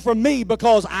anything from me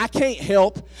because I can't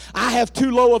help. I have too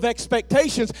low of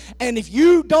expectations. And if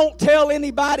you don't tell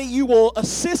anybody you will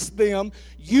assist them,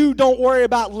 you don't worry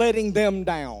about letting them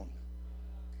down.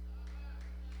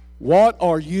 What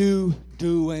are you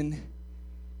doing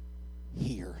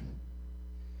here?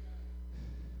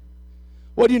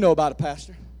 What do you know about it,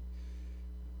 Pastor?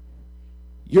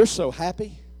 You're so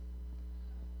happy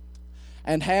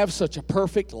and have such a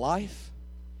perfect life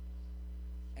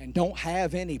and don't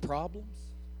have any problems.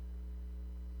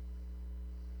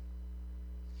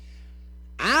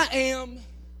 I am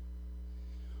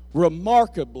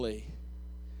remarkably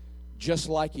just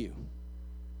like you.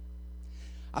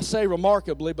 I say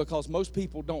remarkably because most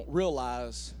people don't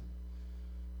realize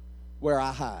where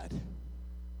I hide.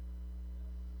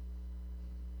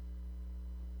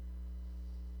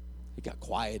 It got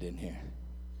quiet in here.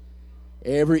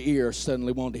 Every ear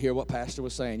suddenly wanted to hear what Pastor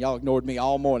was saying. Y'all ignored me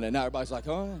all morning. Now everybody's like,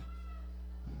 oh.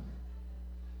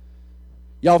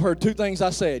 Y'all have heard two things I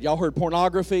said. Y'all heard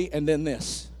pornography and then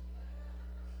this.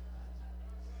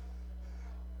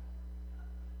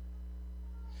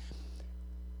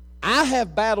 I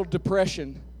have battled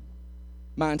depression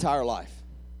my entire life.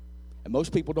 And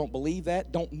most people don't believe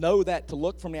that, don't know that to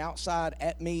look from the outside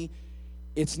at me.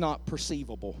 It's not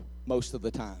perceivable most of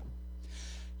the time.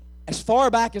 As far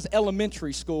back as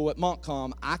elementary school at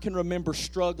Montcalm, I can remember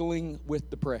struggling with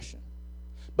depression.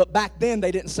 But back then,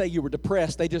 they didn't say you were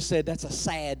depressed. They just said, that's a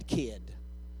sad kid.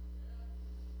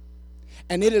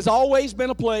 And it has always been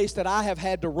a place that I have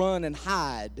had to run and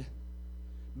hide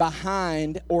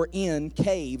behind or in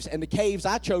caves. And the caves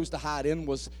I chose to hide in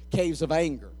was caves of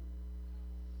anger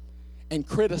and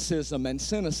criticism and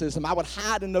cynicism. I would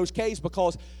hide in those caves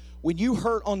because when you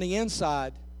hurt on the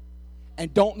inside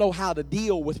and don't know how to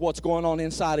deal with what's going on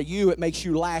inside of you, it makes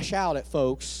you lash out at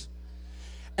folks.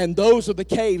 And those are the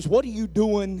caves. What are you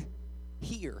doing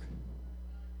here?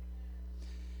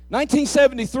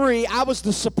 1973, I was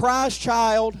the surprise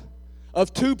child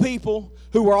of two people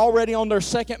who were already on their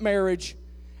second marriage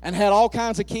and had all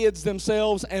kinds of kids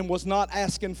themselves and was not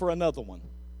asking for another one.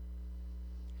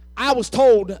 I was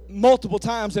told multiple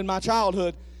times in my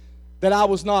childhood that I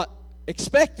was not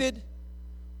expected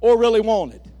or really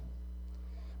wanted.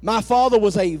 My father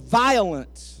was a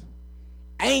violent,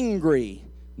 angry,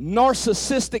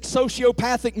 narcissistic,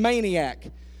 sociopathic maniac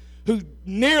who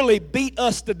nearly beat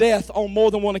us to death on more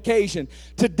than one occasion.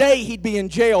 Today he'd be in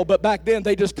jail, but back then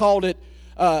they just called it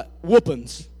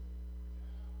whoopings.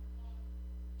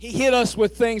 He hit us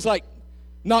with things like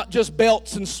not just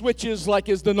belts and switches like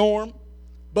is the norm,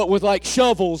 but with like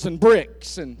shovels and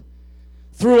bricks, and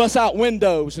threw us out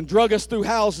windows and drug us through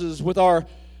houses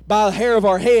by the hair of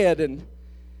our head. And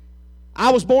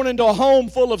I was born into a home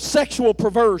full of sexual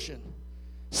perversion,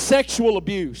 sexual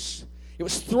abuse. It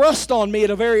was thrust on me at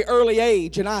a very early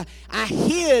age, and I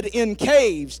hid in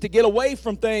caves to get away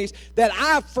from things that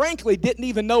I frankly didn't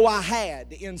even know I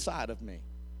had inside of me.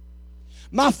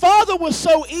 My father was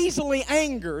so easily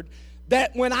angered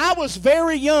that when I was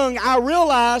very young, I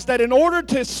realized that in order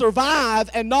to survive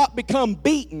and not become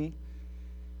beaten,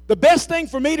 the best thing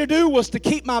for me to do was to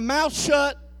keep my mouth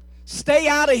shut, stay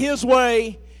out of his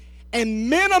way, and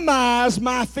minimize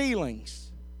my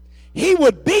feelings. He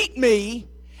would beat me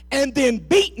and then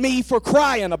beat me for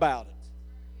crying about it.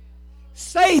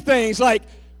 Say things like,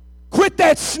 quit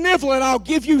that sniveling, I'll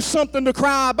give you something to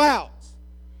cry about.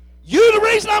 You're the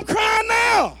reason I'm crying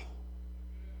now.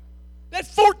 That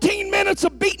 14 minutes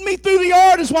of beating me through the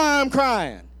yard is why I'm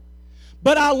crying.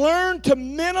 But I learned to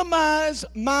minimize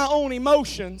my own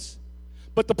emotions.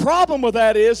 But the problem with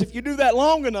that is, if you do that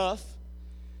long enough,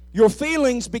 your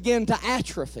feelings begin to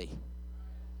atrophy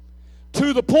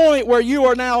to the point where you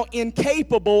are now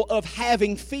incapable of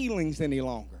having feelings any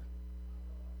longer.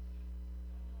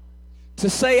 To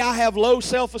say I have low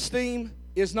self-esteem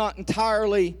is not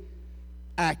entirely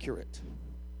accurate.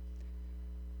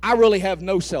 I really have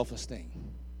no self-esteem.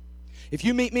 If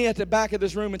you meet me at the back of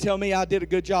this room and tell me I did a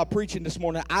good job preaching this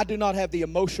morning, I do not have the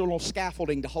emotional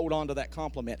scaffolding to hold on to that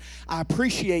compliment. I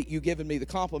appreciate you giving me the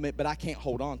compliment, but I can't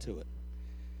hold on to it.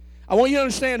 I want you to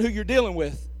understand who you're dealing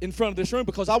with in front of this room,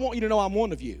 because I want you to know I'm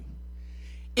one of you.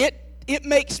 It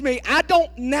makes me, I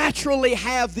don't naturally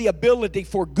have the ability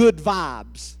for good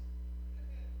vibes.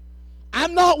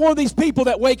 I'm not one of these people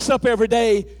that wakes up every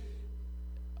day,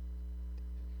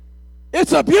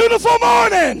 it's a beautiful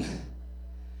morning.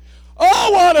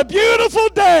 Oh, what a beautiful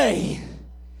day.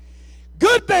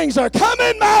 Good things are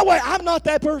coming my way. I'm not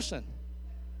that person.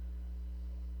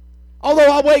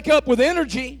 Although I wake up with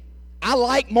energy, I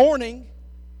like morning.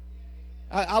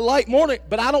 I like morning,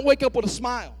 but I don't wake up with a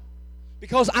smile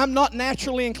because I'm not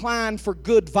naturally inclined for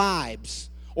good vibes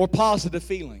or positive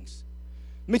feelings.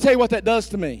 Let me tell you what that does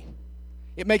to me.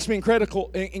 It makes me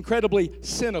incredibly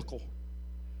cynical.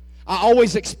 I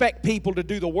always expect people to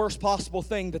do the worst possible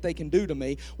thing that they can do to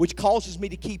me, which causes me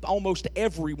to keep almost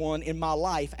everyone in my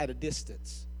life at a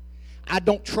distance. I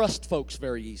don't trust folks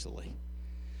very easily.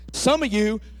 Some of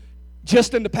you,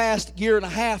 just in the past year and a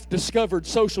half, discovered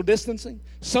social distancing.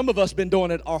 Some of us been doing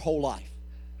it our whole life.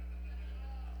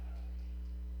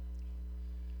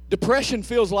 Depression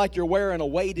feels like you're wearing a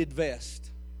weighted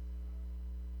vest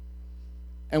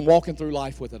and walking through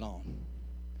life with it on.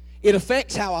 It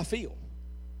affects how I feel.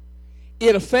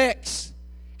 It affects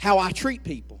how I treat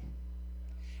people.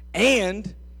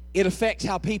 And it affects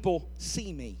how people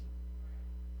see me.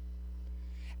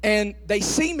 And they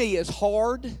see me as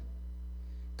hard,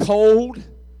 cold,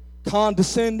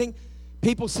 condescending.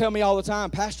 People tell me all the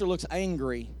time, Pastor looks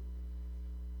angry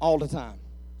all the time.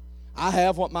 I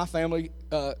have what my family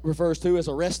refers to as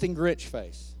a resting Grinch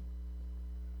face.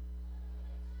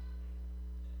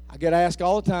 I get asked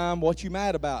all the time, what you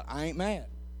mad about? I ain't mad.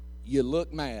 You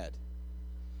look mad.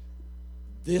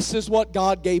 This is what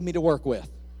God gave me to work with.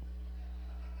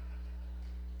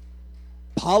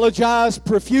 Apologize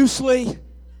profusely,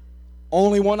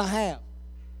 only one I have.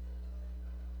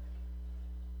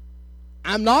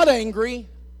 I'm not angry,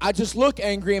 I just look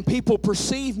angry, and people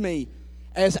perceive me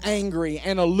as angry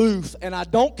and aloof, and I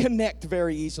don't connect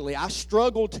very easily. I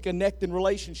struggle to connect in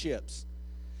relationships.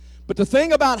 But the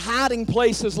thing about hiding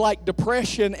places like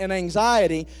depression and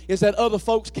anxiety is that other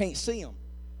folks can't see them.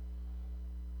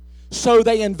 So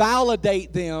they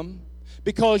invalidate them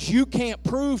because you can't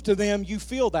prove to them you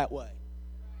feel that way.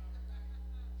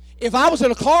 If I was in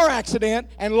a car accident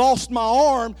and lost my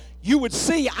arm, you would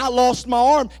see I lost my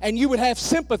arm and you would have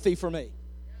sympathy for me.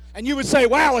 And you would say,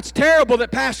 wow, it's terrible that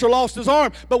Pastor lost his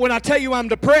arm. But when I tell you I'm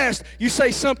depressed, you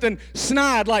say something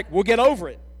snide like, we'll get over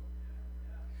it.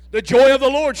 The joy of the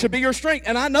Lord should be your strength.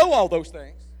 And I know all those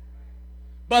things.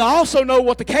 But I also know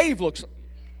what the cave looks like.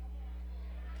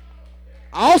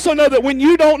 I also know that when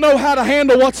you don't know how to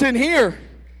handle what's in here,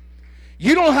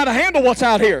 you don't know how to handle what's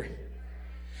out here.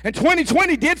 And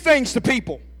 2020 did things to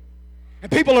people. And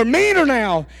people are meaner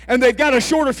now, and they've got a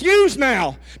shorter fuse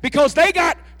now because they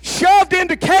got shoved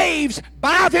into caves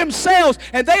by themselves,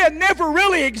 and they had never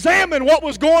really examined what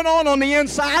was going on the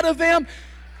inside of them.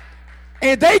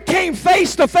 And they came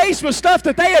face to face with stuff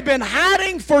that they had been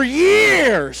hiding for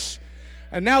years.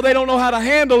 And now they don't know how to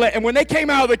handle it. And when they came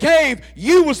out of the cave,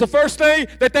 you was the first thing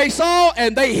that they saw,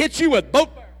 and they hit you with both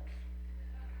barrels.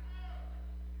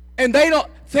 And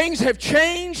things have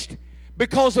changed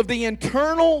because of the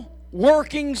internal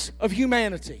workings of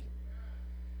humanity.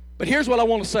 But here's what I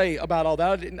want to say about all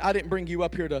that. I didn't bring you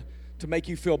up here to make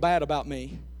you feel bad about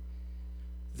me.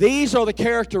 These are the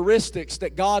characteristics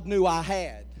that God knew I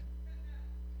had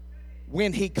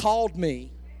when He called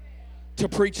me to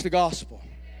preach the gospel.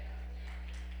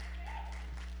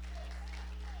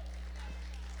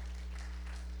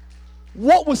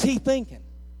 What was he thinking?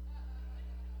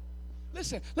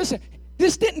 Listen,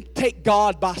 this didn't take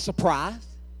God by surprise.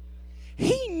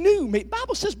 He knew me. The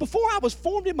Bible says before I was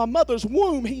formed in my mother's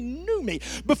womb, he knew me.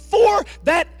 Before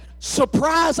that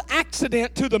surprise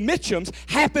accident to the Mitchums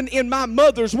happened in my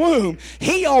mother's womb,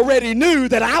 he already knew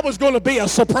that I was going to be a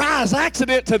surprise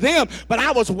accident to them, but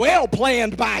I was well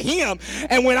planned by him.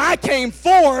 And when I came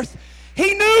forth,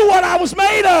 he knew what I was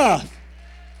made of.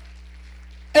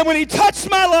 And when he touched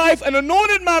my life and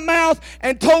anointed my mouth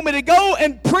and told me to go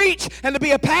and preach and to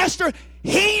be a pastor,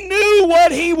 he knew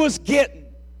what he was getting.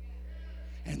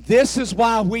 And this is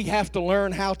why we have to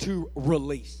learn how to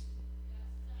release.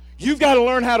 You've got to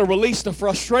learn how to release the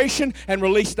frustration and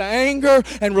release the anger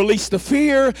and release the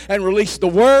fear and release the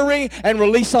worry and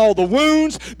release all the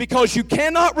wounds, because you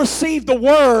cannot receive the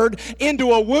word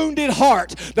into a wounded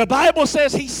heart. The Bible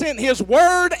says he sent his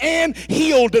word and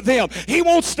healed them. He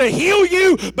wants to heal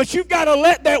you, but you've got to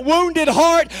let that wounded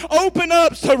heart open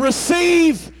up to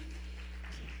receive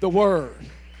the word.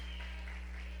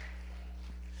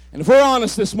 And if we're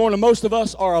honest this morning, most of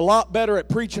us are a lot better at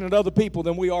preaching at other people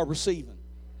than we are receiving.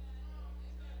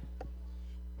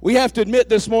 We have to admit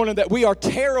this morning that we are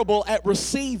terrible at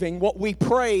receiving what we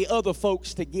pray other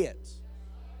folks to get,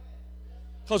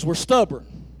 because we're stubborn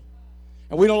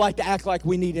and we don't like to act like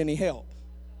we need any help.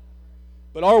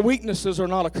 But our weaknesses are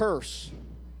not a curse.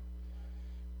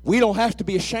 We don't have to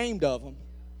be ashamed of them,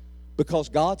 because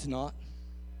God's not.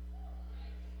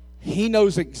 He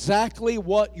knows exactly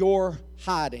what you're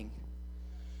hiding.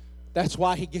 That's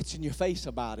why he gets in your face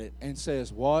about it and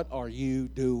says, "What are you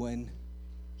doing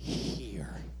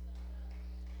here?"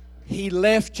 He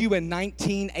left you in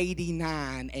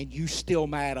 1989 and you still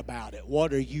mad about it.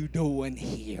 What are you doing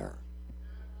here?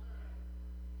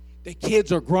 The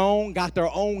kids are grown, got their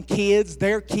own kids,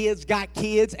 their kids got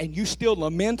kids, and you still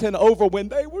lamenting over when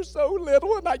they were so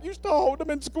little and I used to hold them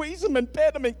and squeeze them and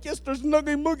pet them and kiss their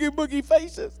snuggy, moogie, boogie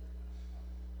faces.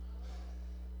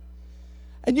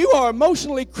 And you are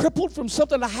emotionally crippled from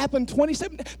something that happened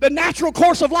 27. The natural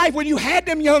course of life when you had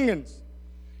them youngins.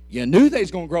 You knew they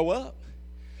was going to grow up.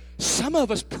 Some of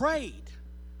us prayed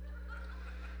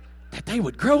that they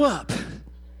would grow up.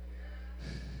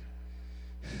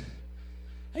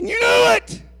 And you knew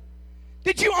it.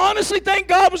 Did you honestly think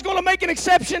God was going to make an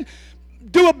exception,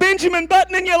 do a Benjamin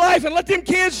Button in your life and let them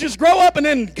kids just grow up and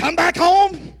then come back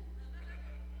home?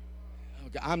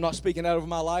 I'm not speaking that over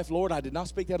my life. Lord, I did not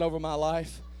speak that over my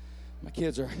life. My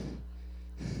kids are...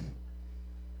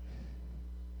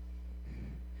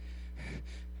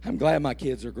 I'm glad my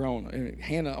kids are grown.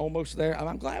 Hannah almost there.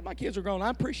 I'm glad my kids are grown. I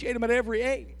appreciate them at every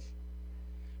age.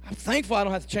 I'm thankful I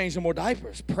don't have to change no more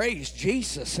diapers. Praise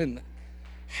Jesus and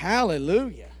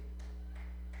hallelujah.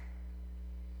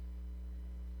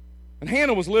 When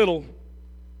Hannah was little,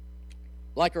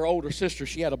 like her older sister,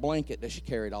 she had a blanket that she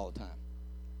carried all the time.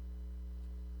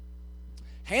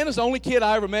 Hannah's the only kid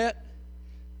I ever met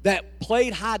that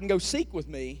played hide and go seek with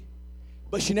me,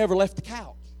 but she never left the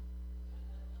couch.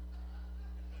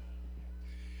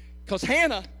 Because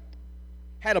Hannah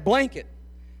had a blanket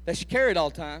that she carried all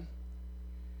the time.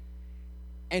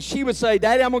 And she would say,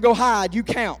 "Daddy, I'm going to go hide. You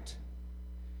count."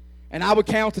 And I would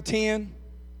count to 10.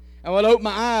 And when I'd open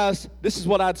my eyes, this is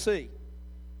what I'd see.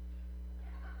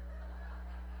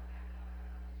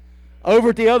 Over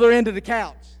at the other end of the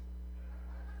couch,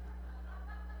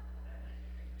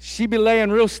 she'd be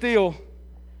laying real still.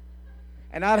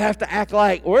 And I'd have to act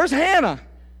like, "Where's Hannah?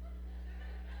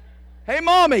 Hey,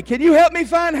 Mommy, can you help me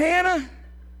find Hannah?"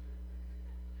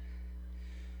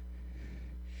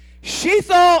 She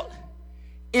thought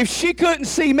if she couldn't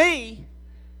see me,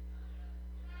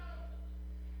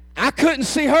 I couldn't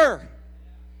see her.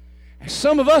 And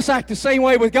some of us act the same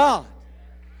way with God.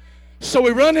 So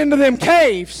we run into them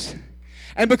caves,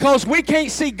 and because we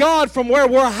can't see God from where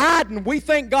we're hiding, we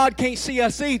think God can't see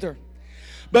us either.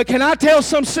 But can I tell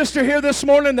some sister here this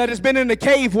morning that has been in the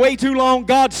cave way too long,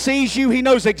 God sees you. He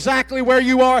knows exactly where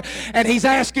you are, and He's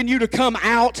asking you to come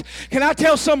out. Can I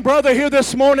tell some brother here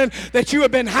this morning that you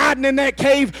have been hiding in that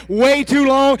cave way too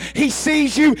long? He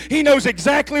sees you. He knows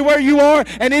exactly where you are,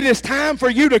 and it is time for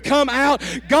you to come out.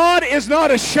 God is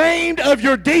not ashamed of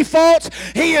your defaults.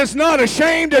 He is not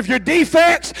ashamed of your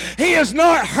defects. He is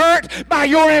not hurt by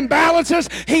your imbalances.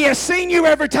 He has seen you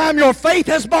every time your faith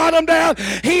has bottomed out.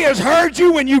 He has heard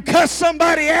you when you cuss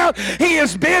somebody out. He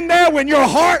has been there when your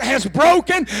heart has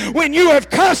broken, when you have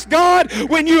cussed God,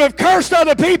 when you have cursed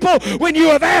other people, when you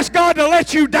have asked God to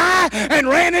let you die and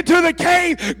ran into the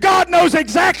cave. God knows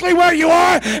exactly where you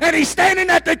are, and He's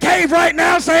standing at the cave right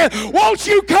now saying, "Won't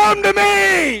you come to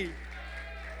me?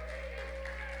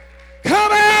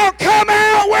 Come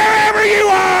out wherever you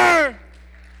are.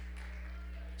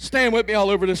 Stand with me all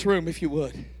over this room if you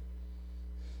would.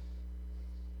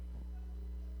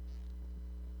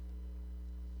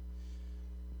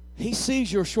 He sees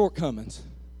your shortcomings.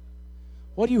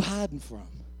 What are you hiding from?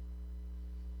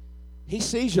 He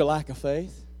sees your lack of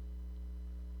faith.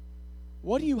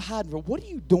 What are you hiding from? What are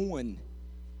you doing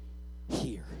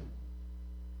here?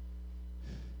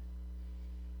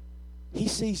 He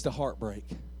sees the heartbreak.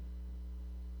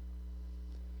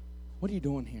 What are you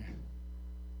doing here?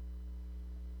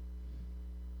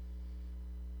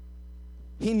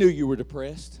 He knew you were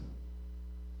depressed.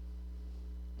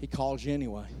 He called you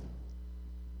anyway.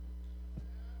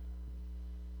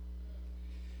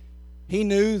 He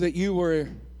knew that you were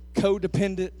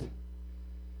codependent,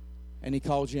 and He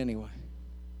called you anyway.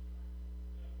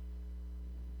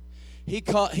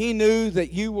 He knew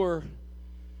that you were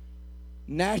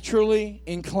naturally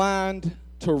inclined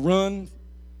to run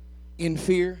in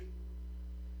fear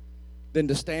than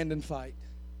to stand and fight.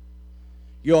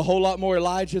 You're a whole lot more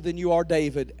Elijah than you are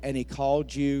David, and He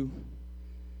called you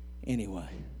anyway.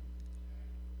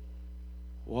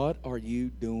 What are you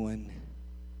doing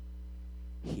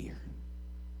here?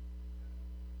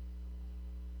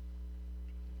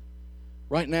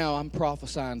 Right now, I'm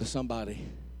prophesying to somebody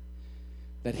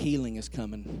that healing is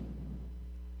coming.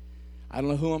 I don't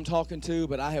know who I'm talking to,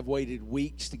 but I have waited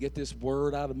weeks to get this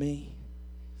word out of me.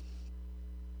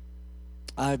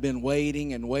 I've been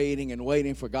waiting and waiting and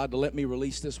waiting for God to let me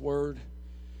release this word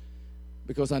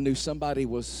because I knew somebody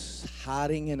was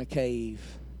hiding in a cave.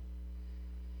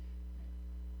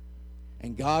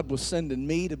 And God was sending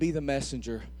me to be the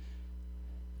messenger,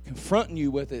 confronting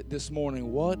you with it this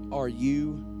morning. What are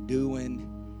you doing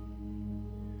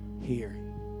here?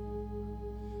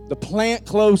 The plant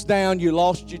closed down. You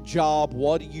lost your job.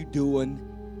 What are you doing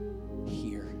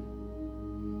here?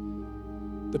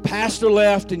 The pastor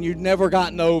left and you've never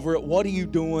gotten over it. What are you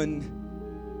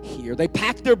doing here? They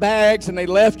packed their bags and they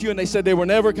left you and they said they were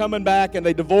never coming back and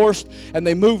they divorced and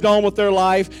they moved on with their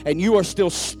life and you are still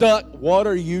stuck. What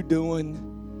are you doing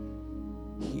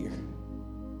here?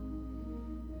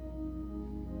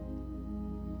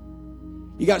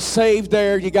 You got saved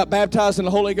there. You got baptized in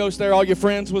the Holy Ghost there. All your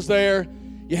friends was there.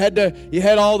 You had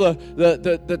all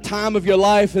the time of your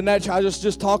life, and that I was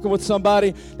just talking with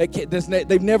somebody that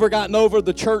they've never gotten over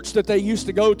the church that they used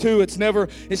to go to. It's never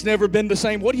been the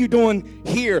same. What are you doing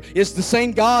here? Is the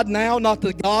same God now not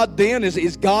the God then?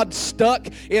 Is God stuck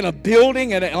in a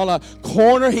building and on a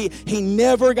corner? He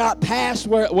never got past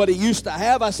what He used to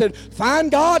have. I said,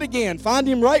 find God again. Find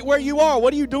Him right where you are.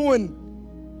 What are you doing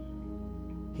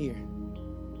here?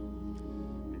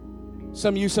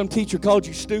 Some teacher called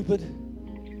you stupid.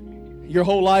 Your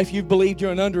whole life you've believed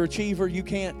you're an underachiever. You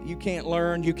can't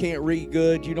learn. You can't read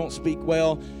good. You don't speak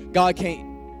well. God can't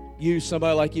use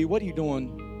somebody like you. What are you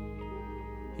doing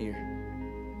here?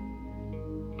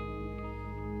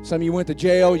 Some of you went to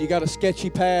jail. You got a sketchy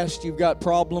past. You've got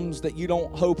problems that you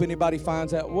don't hope anybody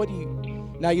finds out.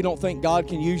 Now you don't think God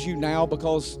can use you now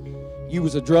because you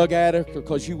was a drug addict or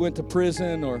because you went to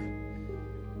prison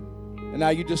and now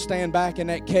you just stand back in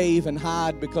that cave and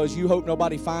hide because you hope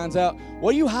nobody finds out.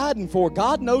 What are you hiding for?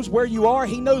 God knows where you are.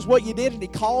 He knows what you did, and He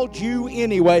called you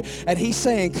anyway. And He's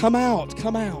saying, come out,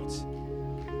 come out.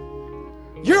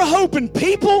 You're hoping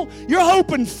people, you're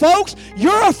hoping folks,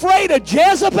 you're afraid of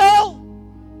Jezebel.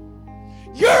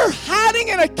 You're hiding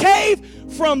in a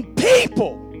cave from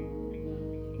people.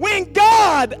 When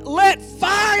God let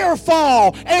fire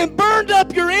fall and burned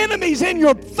up your enemies in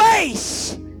your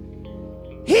face,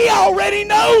 He already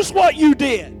knows what you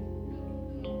did.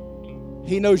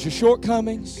 He knows your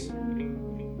shortcomings.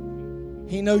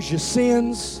 He knows your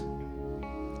sins.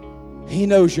 He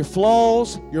knows your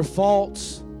flaws, your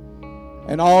faults,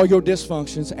 and all your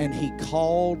dysfunctions, and He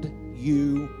called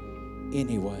you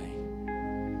anyway.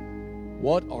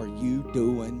 What are you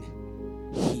doing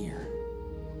here?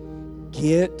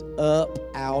 Get up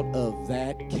out of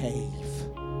that cave.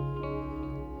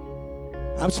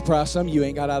 I'm surprised some of you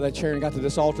ain't got out of that chair and got to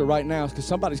this altar right now because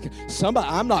somebody.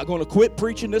 I'm not going to quit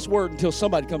preaching this word until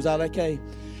somebody comes out of that cave.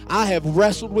 I have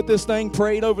wrestled with this thing,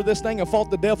 prayed over this thing, and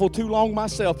fought the devil too long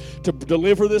myself to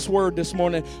deliver this word this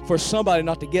morning for somebody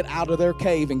not to get out of their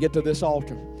cave and get to this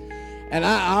altar. And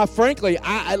I frankly,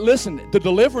 listen, the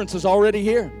deliverance is already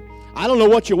here. I don't know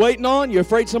what you're waiting on. You're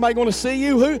afraid somebody's going to see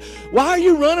you. Why are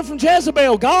you running from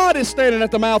Jezebel? God is standing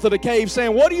at the mouth of the cave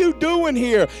saying, what are you doing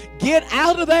here? Get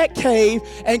out of that cave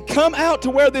and come out to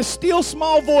where this still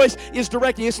small voice is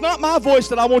directing. It's not my voice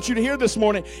that I want you to hear this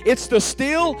morning. It's the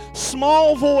still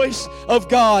small voice of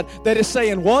God that is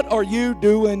saying, what are you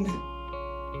doing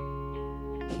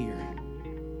here?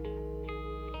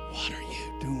 What are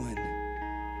you doing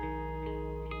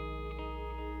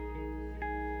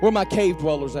Where are my cave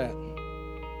dwellers at?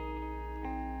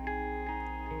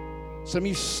 Some of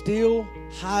you still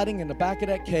hiding in the back of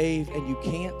that cave and you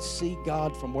can't see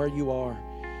God from where you are.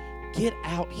 Get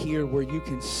out here where you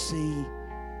can see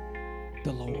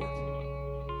the Lord.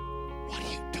 What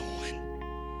are you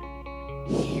doing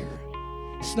here?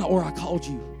 It's not where I called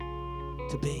you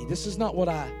to be. This is not what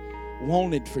I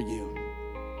wanted for you.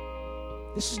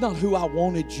 This is not who I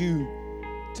wanted you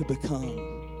to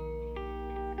become.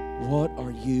 What are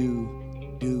you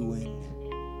doing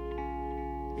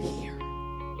here?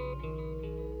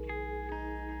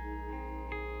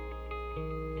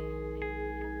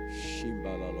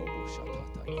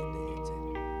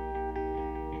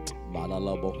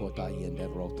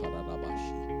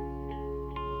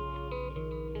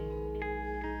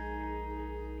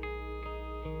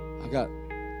 I got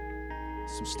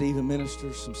some Stephen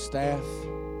ministers, some staff,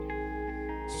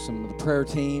 some of the prayer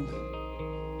team.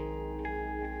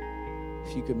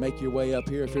 If you could make your way up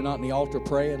here. If you're not in the altar,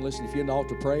 pray. And listen, if you're in the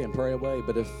altar, pray and pray away.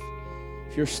 But if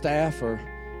your staff or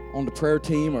on the prayer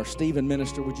team or Stephen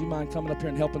minister, would you mind coming up here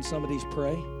and helping some of these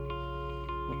pray?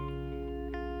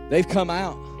 They've come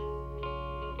out.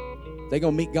 They're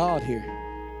going to meet God here.